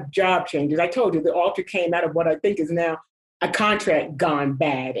 we have job changes. I told you the altar came out of what I think is now a contract gone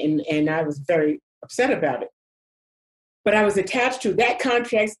bad. And I was very upset about it. But I was attached to that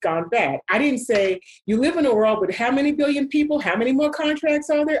contract's gone bad. I didn't say, you live in a world with how many billion people? How many more contracts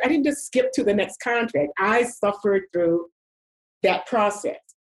are there? I didn't just skip to the next contract. I suffered through that process.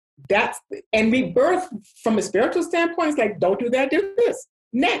 And rebirth from a spiritual standpoint, it's like, don't do that, do this.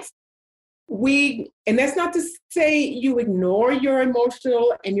 Next. And that's not to say you ignore your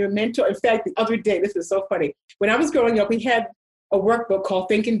emotional and your mental. In fact, the other day, this is so funny. When I was growing up, we had a workbook called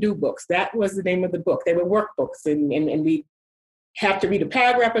Think and Do Books. That was the name of the book. They were workbooks, and we have to read a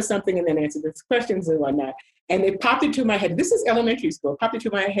paragraph or something and then answer these questions and whatnot. And it popped into my head. This is elementary school. It popped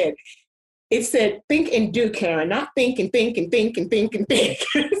into my head. It said, think and do, Karen, not think and think and think and think and think.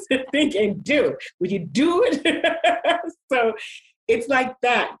 It said, think and do. Would you do it? So it's like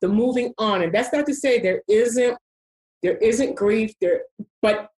that, the moving on. And that's not to say there isn't grief there,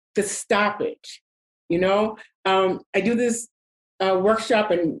 but the stoppage, I do this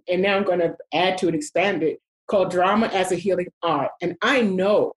workshop and now I'm going to add to it, expand it, called Drama as a Healing Art. And I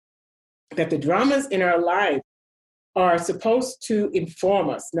know that the dramas in our life are supposed to inform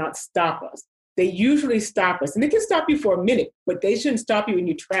us, not stop us. They usually stop us, and they can stop you for a minute, but they shouldn't stop you in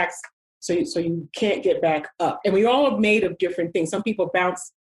your tracks so you can't get back up. And we all are made of different things. Some people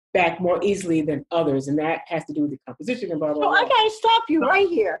bounce back more easily than others, and that has to do with the composition and blah, blah, blah. So I got to stop you right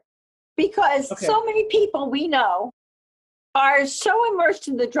here, because so many people we know are so immersed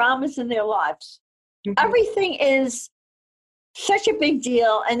in the dramas in their lives. Mm-hmm. Everything is such a big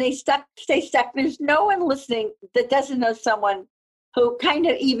deal, and they stay stuck. There's no one listening that doesn't know someone who kind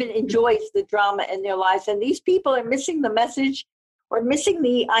of even enjoys the drama in their lives. And these people are missing the message or missing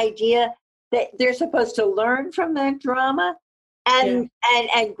the idea that they're supposed to learn from that drama and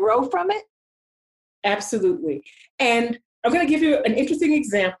grow from it. Absolutely. And I'm going to give you an interesting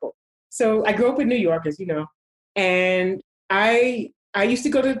example. So I grew up in New York, as you know, and I used to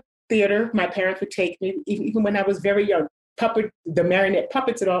go to theater. My parents would take me, even when I was very young, the marionette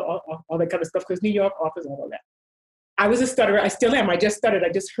puppets and all that kind of stuff, because New York offers all of that. I was a stutterer. I still am. I just stuttered. I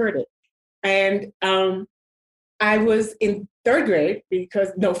just heard it. And I was in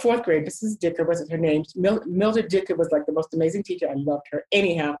fourth grade. Mrs. Dicker wasn't her name. Mildred Dicker was like the most amazing teacher. I loved her.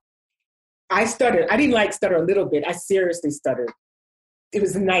 Anyhow, I stuttered. I didn't like stutter a little bit. I seriously stuttered. It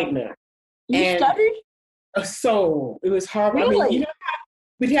was a nightmare. You stuttered? So it was horrible. Really? I mean,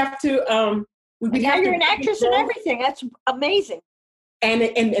 we'd have to. And now you're an actress and everything. That's amazing. And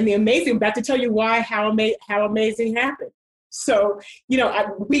the amazing, I'm about to tell you how amazing happened. So,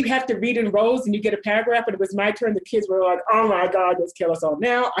 we have to read in rows and you get a paragraph, and it was my turn. The kids were like, oh my God, let's kill us all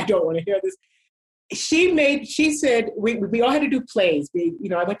now. I don't want to hear this. She said, we all had to do plays.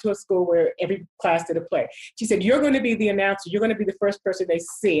 I went to a school where every class did a play. She said, you're going to be the announcer. You're going to be the first person they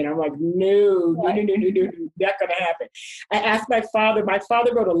see. And I'm like, no, not going to happen. I asked my father. My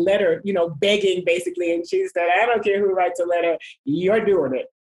father wrote a letter, begging basically. And she said, I don't care who writes a letter. You're doing it.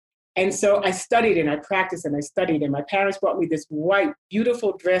 And so I studied and I practiced and I studied. And my parents brought me this white,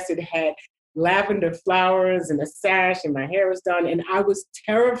 beautiful dress. It had lavender flowers and a sash, and my hair was done. And I was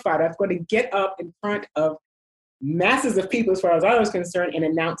terrified. I was going to get up in front of masses of people, as far as I was concerned, and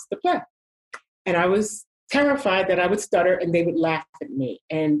announce the play. And I was terrified that I would stutter and they would laugh at me.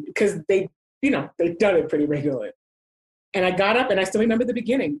 And because they've done it pretty regularly. And I got up and I still remember the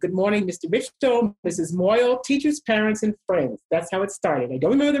beginning. Good morning, Mr. Richstone, Mrs. Moyle, teachers, parents, and friends. That's how it started. I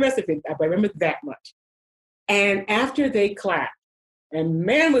don't remember the rest of it, but I remember that much. And after they clapped, and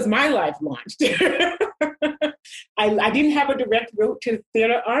man, was my life launched. I didn't have a direct route to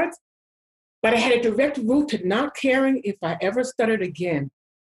theater arts, but I had a direct route to not caring if I ever stuttered again.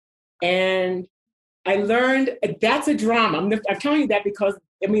 And I learned that's a drama. I'm telling you that because,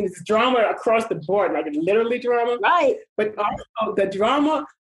 it's drama across the board, like literally drama. Right. But also the drama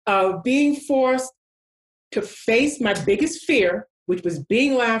of being forced to face my biggest fear, which was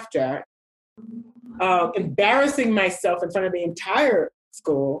being laughed at, embarrassing myself in front of the entire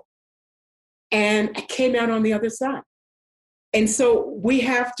school, and I came out on the other side. And so we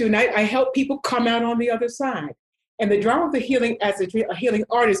have to, and I help people come out on the other side. And the drama of the healing as a healing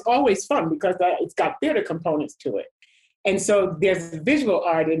art is always fun because it's got theater components to it. And so there's visual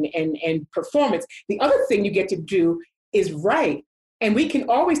art and performance. The other thing you get to do is write. And we can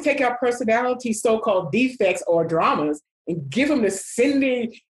always take our personality, so-called defects or dramas, and give them to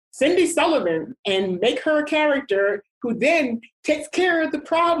Cindy Sullivan and make her a character who then takes care of the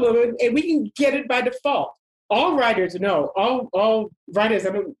problem, and we can get it by default. All writers know, all writers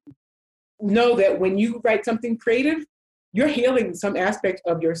know that when you write something creative, you're healing some aspect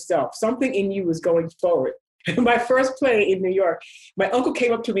of yourself. Something in you is going forward. My first play in New York, my uncle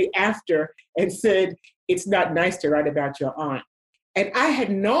came up to me after and said, "It's not nice to write about your aunt." And I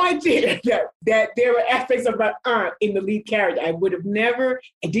had no idea that there were aspects of my aunt in the lead character. I would have never,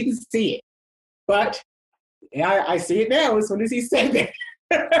 I didn't see it. But I see it now as soon as he said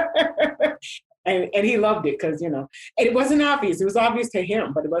that. And he loved it because, and it wasn't obvious. It was obvious to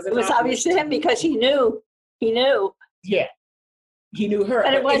him, but it wasn't obvious. It was obvious to him because he knew. He knew. Yeah. He knew her.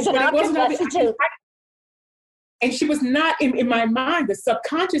 But it wasn't obvious. And she was not in my mind. The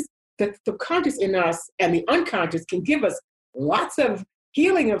subconscious in us and the unconscious can give us lots of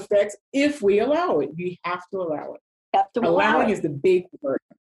healing effects if we allow it. We have to allow it. Allowing is the big word.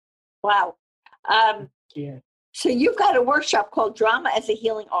 Wow. Yeah. So you've got a workshop called Drama as a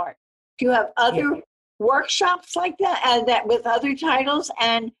Healing Art. Do you have other workshops like that, that with other titles?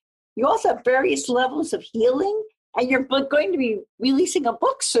 And you also have various levels of healing, and you're going to be releasing a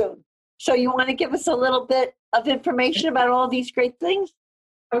book soon. So you want to give us a little bit of information about all these great things?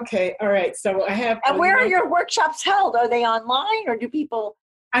 Okay. All right. So I have. And where are your workshops held? Are they online, or do people?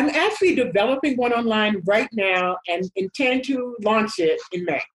 I'm actually developing one online right now and intend to launch it in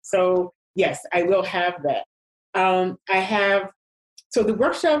May. So yes, I will have that. So the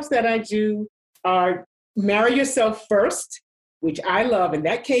workshops that I do are Marry Yourself First, which I love, and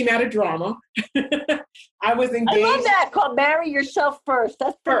that came out of drama. I was engaged. I love that, called Marry Yourself First.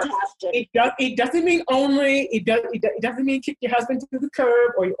 That's fantastic. It doesn't mean only, it doesn't mean kick your husband to the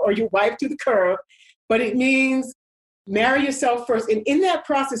curb or your wife to the curb, but it means marry yourself first. And in that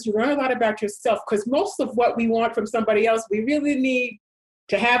process, you learn a lot about yourself, because most of what we want from somebody else, we really need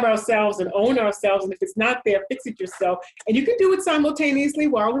to have ourselves and own ourselves. And if it's not there, fix it yourself. And you can do it simultaneously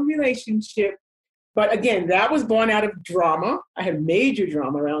while in relationship. But again, that was born out of drama. I had major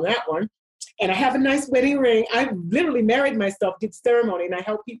drama around that one. And I have a nice wedding ring. I literally married myself, did ceremony, and I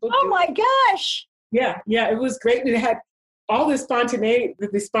help people. Oh my gosh. Yeah, it was great. And it had all the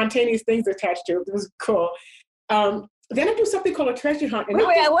spontaneous things attached to it. It was cool. Then I do something called a treasure hunt. Wait,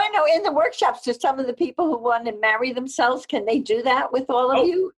 I want to know, in the workshops, do some of the people who want to marry themselves, can they do that with all of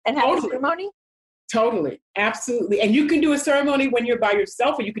you and have a ceremony? Totally. Absolutely. And you can do a ceremony when you're by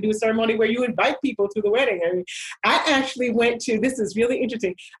yourself, or you can do a ceremony where you invite people to the wedding. I mean, I actually went to, this is really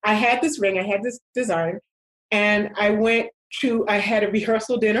interesting. I had this ring, I had this design, and I had a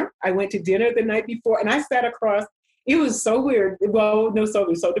rehearsal dinner. I went to dinner the night before, and I sat across. It was so weird. Well, no, so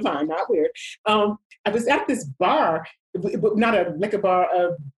divine, not weird. I was at this bar, not a liquor bar,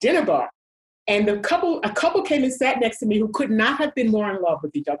 a dinner bar. And a couple came and sat next to me who could not have been more in love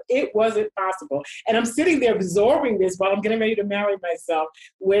with each other. It wasn't possible. And I'm sitting there absorbing this while I'm getting ready to marry myself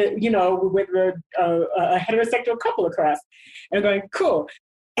with a heterosexual couple across. And I'm going, cool.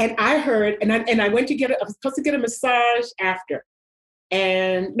 And I heard, and I went to I was supposed to get a massage after.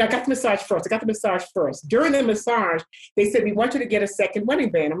 And no, I got the massage first. During the massage, they said, we want you to get a second wedding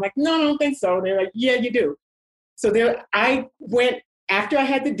band. I'm like, no, I don't think so. And they're like, yeah, you do. So I went, after I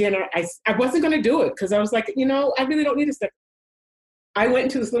had the dinner, I wasn't going to do it because I was like, I really don't need a second. I went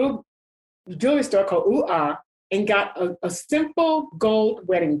into this little jewelry store called Ooh Ah and got a simple gold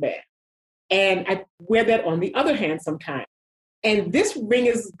wedding band. And I wear that on the other hand sometimes. And this ring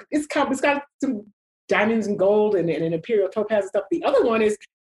it's got some diamonds and gold and an imperial topaz and stuff. The other one is,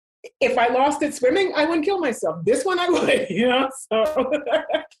 if I lost it swimming, I wouldn't kill myself. This one I would,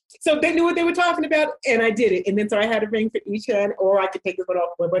 So they knew what they were talking about, and I did it. And then so I had a ring for each hand, or I could take this one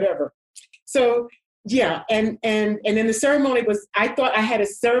off or whatever. So yeah, and then the ceremony was, I thought I had a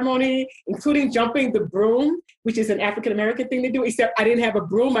ceremony, including jumping the broom, which is an African-American thing to do, except I didn't have a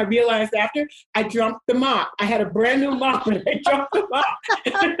broom. I realized after I jumped the mop. I had a brand new mop and I jumped the mop.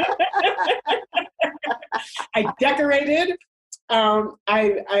 I decorated. I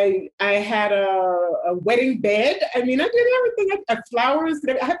had a wedding bed. I mean, I did everything. I had flowers.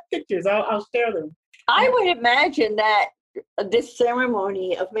 I have pictures. I'll share them. I would imagine that this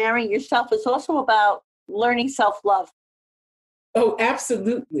ceremony of marrying yourself is also about learning self-love. Oh,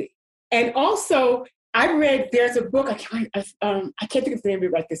 absolutely. And also, I read, there's a book, I can't think of the name of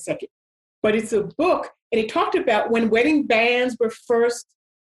it right this second, but it's a book, and it talked about when wedding bands were first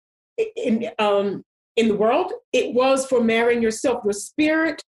in the world, it was for marrying yourself. Your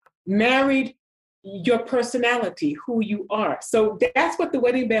spirit married your personality, who you are. So that's what the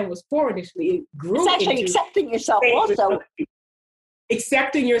wedding band was for initially. It grew it's actually accepting yourself also.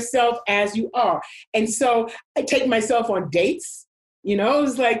 Accepting yourself as you are. And so I take myself on dates.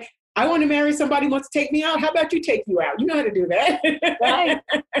 It's like, I want to marry somebody who wants to take me out. How about you take you out? You know how to do that. Right.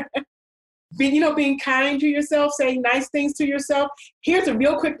 Being kind to yourself, saying nice things to yourself. Here's a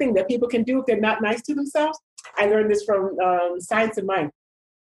real quick thing that people can do if they're not nice to themselves. I learned this from Science of Mind.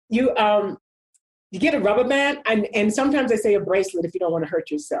 you get a rubber band, and sometimes they say a bracelet if you don't want to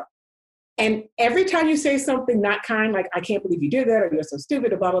hurt yourself. And every time you say something not kind, like, I can't believe you did that, or you're so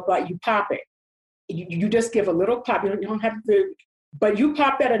stupid, or blah, blah, blah, you pop it. You just give a little pop. You don't have to, but you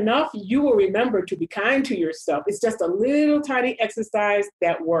pop that enough, you will remember to be kind to yourself. It's just a little tiny exercise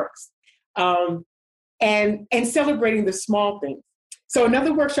that works. And celebrating the small things. So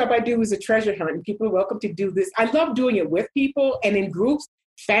another workshop I do is a treasure hunt, and people are welcome to do this. I love doing it with people and in groups.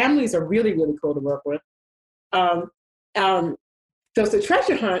 Families are really, really cool to work with. So it's a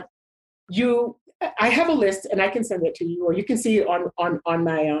treasure hunt. I have a list, and I can send it to you, or you can see it on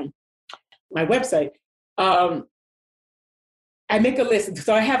my website. I make a list,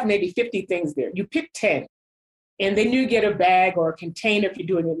 so I have maybe 50 things there. You pick 10, and then you get a bag or a container if you're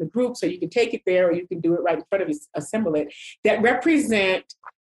doing it in the group, so you can take it there, or you can do it right in front of you, assemble it, that represent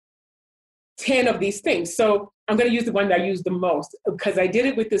 10 of these things. So I'm going to use the one that I use the most, because I did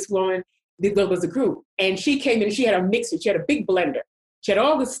it with this woman. There was a group, and she came in and she had a mixer. She had a big blender. She had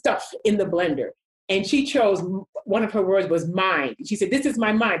all the stuff in the blender, and she chose, one of her words was mind. She said, this is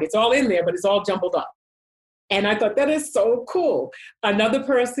my mind. It's all in there, but it's all jumbled up. And I thought, that is so cool. Another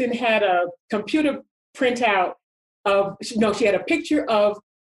person had a computer printout of, she had a picture of,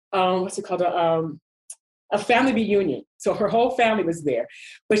 what's it called, a family reunion. So her whole family was there.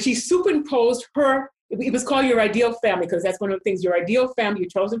 But she superimposed it was called Your Ideal Family, because that's one of the things, your ideal family, your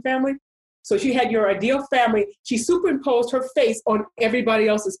chosen family. So she had your ideal family. She superimposed her face on everybody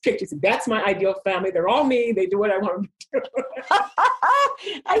else's pictures. That's my ideal family. They're all me. They do what I want them to do.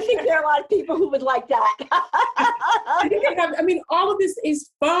 I think there are a lot of people who would like that. I mean, all of this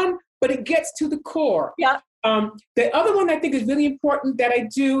is fun, but it gets to the core. Yeah. The other one I think is really important that I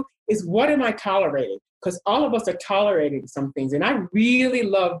do is, what am I tolerating? Because all of us are tolerating some things. And I really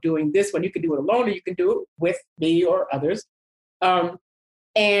love doing this one. You can do it alone, or you can do it with me or others.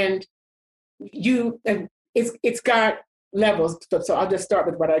 And it's got levels. So I'll just start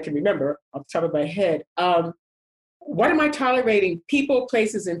with what I can remember off the top of my head. What am I tolerating? People,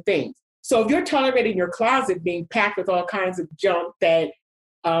 places, and things. So if you're tolerating your closet being packed with all kinds of junk that,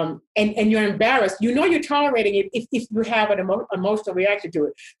 and you're embarrassed, you're tolerating it if you have an emotional reaction to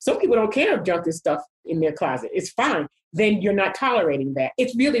it. Some people don't care if junk is stuff in their closet. It's fine. Then you're not tolerating that.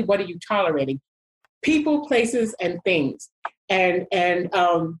 It's really, what are you tolerating? People, places, and things. And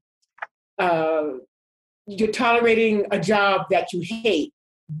you're tolerating a job that you hate.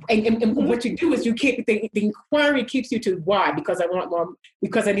 And what you do is you keep, the inquiry keeps you to why? Because I want more,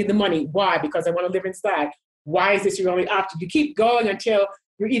 because I need the money. Why? Because I want to live inside. Why is this your only option? You keep going until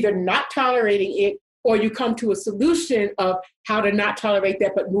you're either not tolerating it, or you come to a solution of how to not tolerate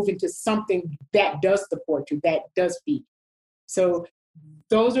that, but move into something that does support you, that does feed. So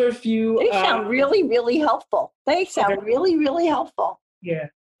those are a few. They sound really, really helpful. They sound really, really helpful. Yeah.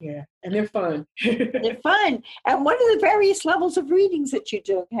 Yeah, and they're fun. They're fun. And what are the various levels of readings that you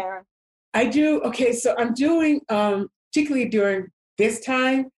do, Karen? I do. Okay, so I'm doing, particularly during this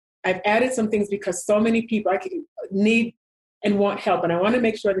time, I've added some things because so many people need and want help, and I want to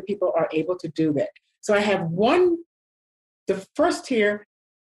make sure that people are able to do that. So I have the first tier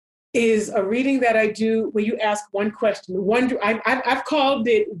is a reading that I do where you ask one question. I've called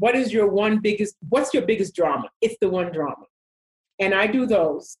it, what's your biggest drama? It's the one drama. And I do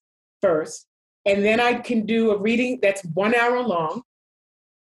those first. And then I can do a reading that's 1 hour long.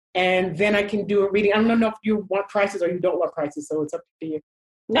 And then I can do a reading. I don't know if you want prices or you don't want prices, so it's up to you.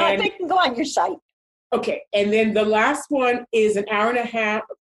 No, I think you can go on your site. Okay. And then the last one is an hour and a half.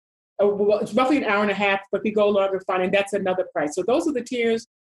 Well, it's roughly an hour and a half, but we go longer, fine. And that's another price. So those are the tiers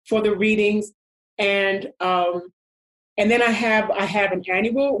for the readings. And then I have an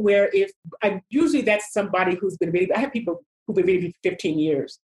annual where usually that's somebody who's been reading. I have people who've been reading for 15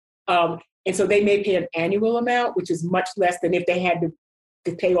 years. And so they may pay an annual amount, which is much less than if they had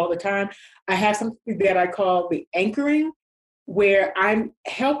to pay all the time. I have something that I call the anchoring, where I'm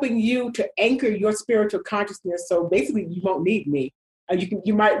helping you to anchor your spiritual consciousness. So basically, you won't need me.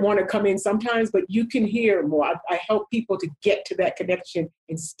 You might want to come in sometimes, but you can hear more. I help people to get to that connection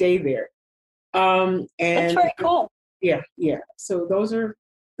and stay there. And that's very cool. Yeah. So those are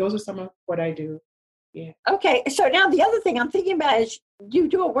some of what I do. Yeah. Okay, so now the other thing I'm thinking about is you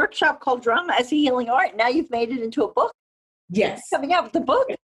do a workshop called Drama as a Healing Art. Now you've made it into a book. Yes. You're coming out with the book.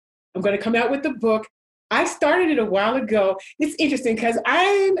 I'm going to come out with the book. I started it a while ago. It's interesting because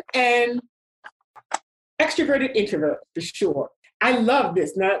I'm an extroverted introvert for sure. I love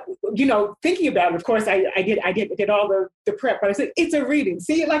this. Now, thinking about it, of course, I did all the prep, but I said, it's a reading.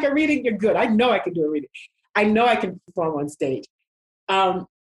 See it like a reading, you're good. I know I can do a reading. I know I can perform on stage.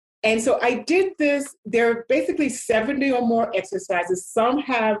 And so I did this. There are basically 70 or more exercises. Some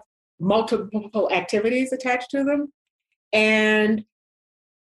have multiple activities attached to them. And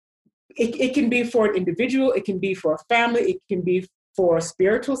it can be for an individual, it can be for a family, it can be for a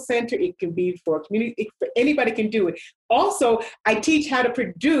spiritual center, it can be for a community, anybody can do it. Also, I teach how to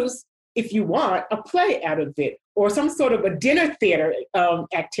produce, if you want, a play out of it, or some sort of a dinner theater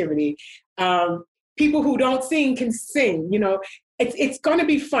activity. People who don't sing can sing, It's going to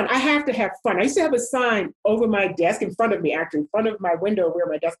be fun. I have to have fun. I used to have a sign over my desk in front of me, actually, in front of my window where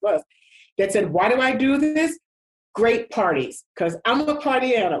my desk was, that said, why do I do this? Great parties, because I'm a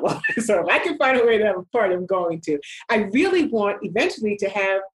party animal. So if I can find a way to have a party, I'm going to. I really want eventually to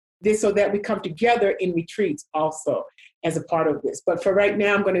have this so that we come together in retreats also as a part of this. But for right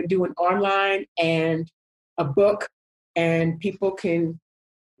now, I'm going to do an online and a book, and people can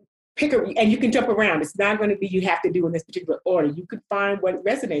pick and you can jump around. It's not going to be you have to do in this particular order. You can find what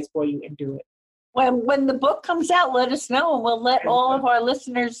resonates for you and do it. When the book comes out, let us know, and we'll let all of our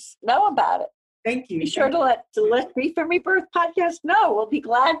listeners know about it. Thank you. Be sure to let Grief and Rebirth podcast know. We'll be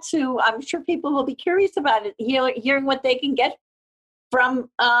glad to. I'm sure people will be curious about it, hearing what they can get from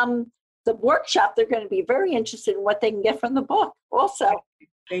the workshop. They're going to be very interested in what they can get from the book also.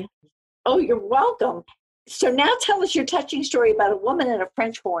 Thank you. Oh, you're welcome. So now tell us your touching story about a woman and a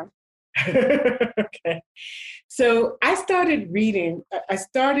French horn. Okay. So I started reading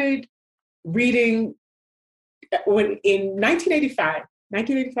when in 1985,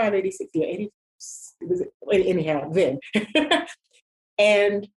 86, yeah, 80. It was anyhow then.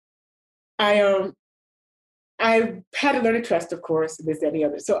 And I had to learn to trust, of course, this, that, and the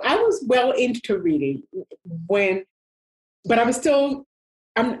other. So I was well into reading but I'm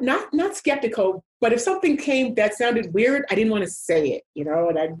not skeptical, but if something came that sounded weird, I didn't want to say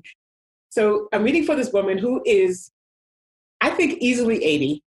it, so I'm reading for this woman who is, I think, easily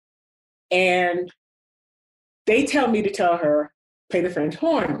 80. And they tell me to tell her, play the French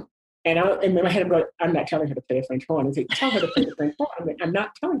horn. And in my head, I'm going, I'm not telling her to play the French horn. I say, tell her to play the French horn. I'm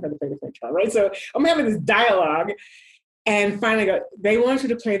not telling her to play the French horn, right? So I'm having this dialogue, and finally they want you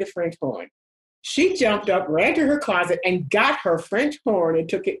to play the French horn. She jumped up, ran to her closet, and got her French horn and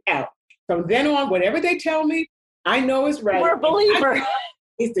took it out. From then on, whatever they tell me, I know is right. We're a believer.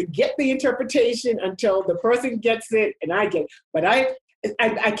 Is to get the interpretation until the person gets it and I get it. But I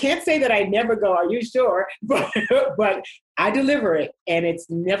can't say that I never go, are you sure? But I deliver it, and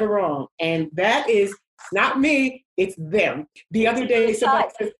it's never wrong. And that is not me, it's them. The other day, somebody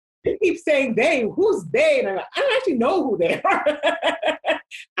says, they keep saying they, who's they? And I'm like, I don't actually know who they are.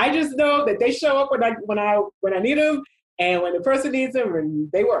 I just know that they show up when I need them, and when the person needs them,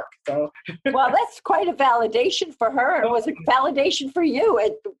 and they work. So, well, that's quite a validation for her. It was a validation for you.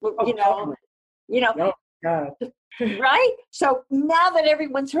 Oh, God. Right? So now that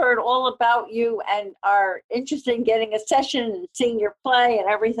everyone's heard all about you and are interested in getting a session and seeing your play and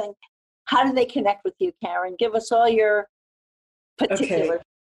everything, how do they connect with you, Karen? Give us all your particulars. Okay.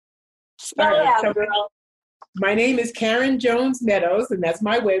 Spell it out, girl. My name is Karen Jones Meadows, and that's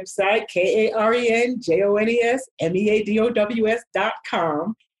my website,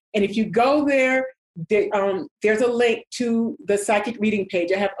 KarenJonesMeadows.com. And if you go there, there's a link to the psychic reading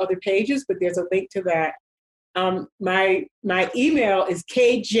page. I have other pages, but there's a link to that. My email is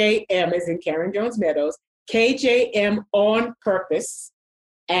KJM, as in Karen Jones Meadows, KJM on purpose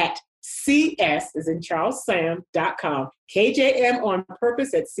at CS, as in Charles Sam.com, KJM on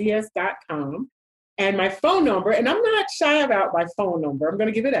purpose at CS.com. And my phone number, and I'm not shy about my phone number, I'm going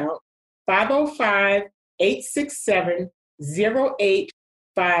to give it out,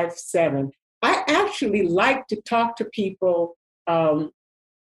 505-867-0857. I actually like to talk to people,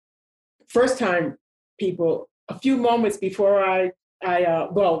 first-time people, a few moments before a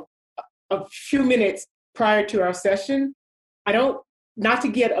few minutes prior to our session. I don't, not to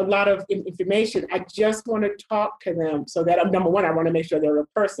get a lot of information, I just want to talk to them so that, number one, I want to make sure they're a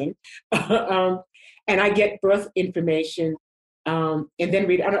person. And I get birth information, and then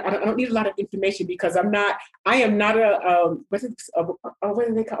read. I don't need a lot of information because I am not a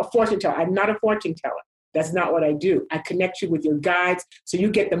fortune teller. I'm not a fortune teller. That's not what I do. I connect you with your guides so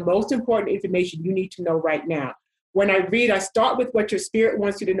you get the most important information you need to know right now. When I read, I start with what your spirit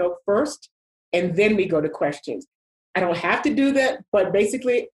wants you to know first, and then we go to questions. I don't have to do that, but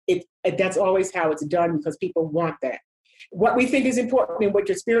basically that's always how it's done because people want that. What we think is important and what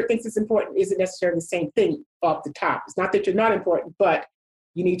your spirit thinks is important isn't necessarily the same thing off the top. It's not that you're not important, but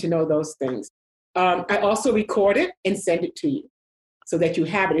you need to know those things. I also record it and send it to you so that you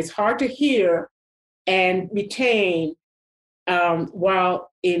have it. It's hard to hear and retain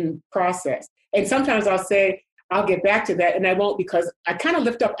while in process. And sometimes I'll say, I'll get back to that, and I won't because I kind of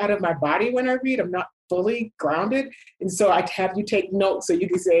lift up out of my body when I read. I'm not fully grounded. And so I have you take notes so you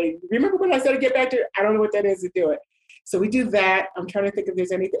can say, remember when I said to get back to it? I don't know what that is to do it. So we do that. I'm trying to think if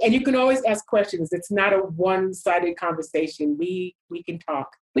there's anything. And you can always ask questions. It's not a one-sided conversation. We can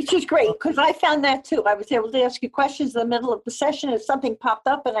talk. Which is great, because I found that too. I was able to ask you questions in the middle of the session if something popped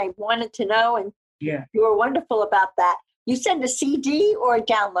up and I wanted to know, and yeah, you were wonderful about that. You send a CD or a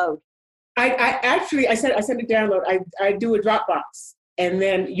download? I sent a download. I do a Dropbox. And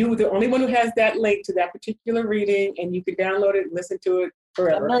then you're the only one who has that link to that particular reading, and you can download it and listen to it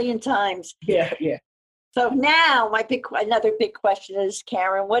forever. 1,000,000 times. Yeah. So now another big question is,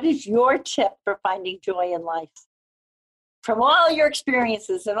 Karen, what is your tip for finding joy in life? From all your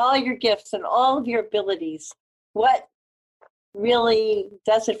experiences and all your gifts and all of your abilities, what really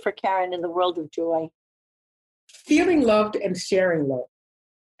does it for Karen in the world of joy? Feeling loved and sharing love.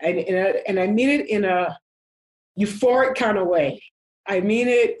 And I mean it in a euphoric kind of way. I mean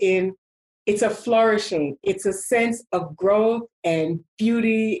it's a flourishing. It's a sense of growth and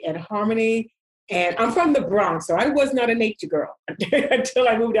beauty and harmony. And I'm from the Bronx, so I was not a nature girl until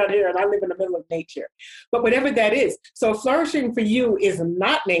I moved out here, and I live in the middle of nature. But whatever that is, so flourishing for you is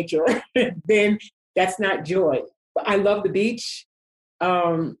not nature, then that's not joy. But I love the beach.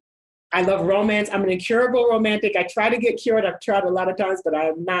 I love romance. I'm an incurable romantic. I try to get cured. I've tried a lot of times, but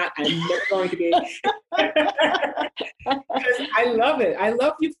I'm not. I'm never going to be. Because I love it. I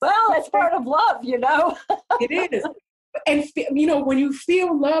love you. Well, it's part of love, It is. And, when you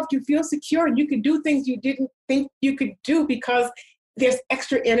feel loved, you feel secure, and you can do things you didn't think you could do because there's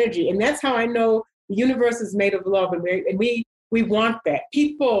extra energy. And that's how I know the universe is made of love. And we want that.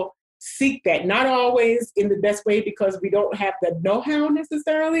 People seek that, not always in the best way because we don't have the know-how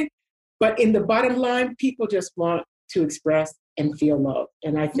necessarily. But in the bottom line, people just want to express and feel love.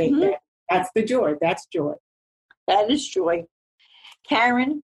 And I think that's the joy. That's joy. That is joy.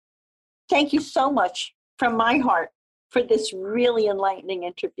 Karen, thank you so much from my heart for this really enlightening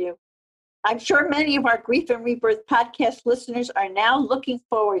interview. I'm sure many of our Grief and Rebirth podcast listeners are now looking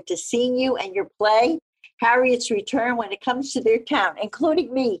forward to seeing you and your play, Harriet's Return, when it comes to their town,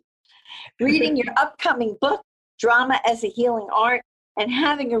 including me, reading your upcoming book, Drama as a Healing Art, and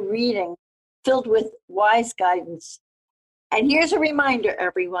having a reading filled with wise guidance. And here's a reminder,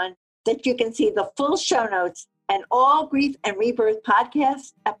 everyone, that you can see the full show notes and all Grief and Rebirth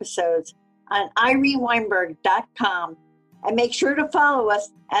podcast episodes on ireneweinberg.com. And make sure to follow us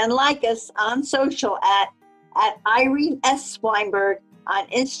and like us on social at Irene S. Weinberg on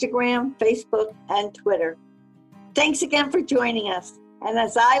Instagram, Facebook, and Twitter. Thanks again for joining us. And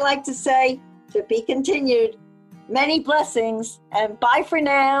as I like to say, to be continued, many blessings, and bye for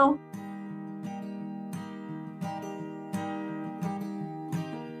now.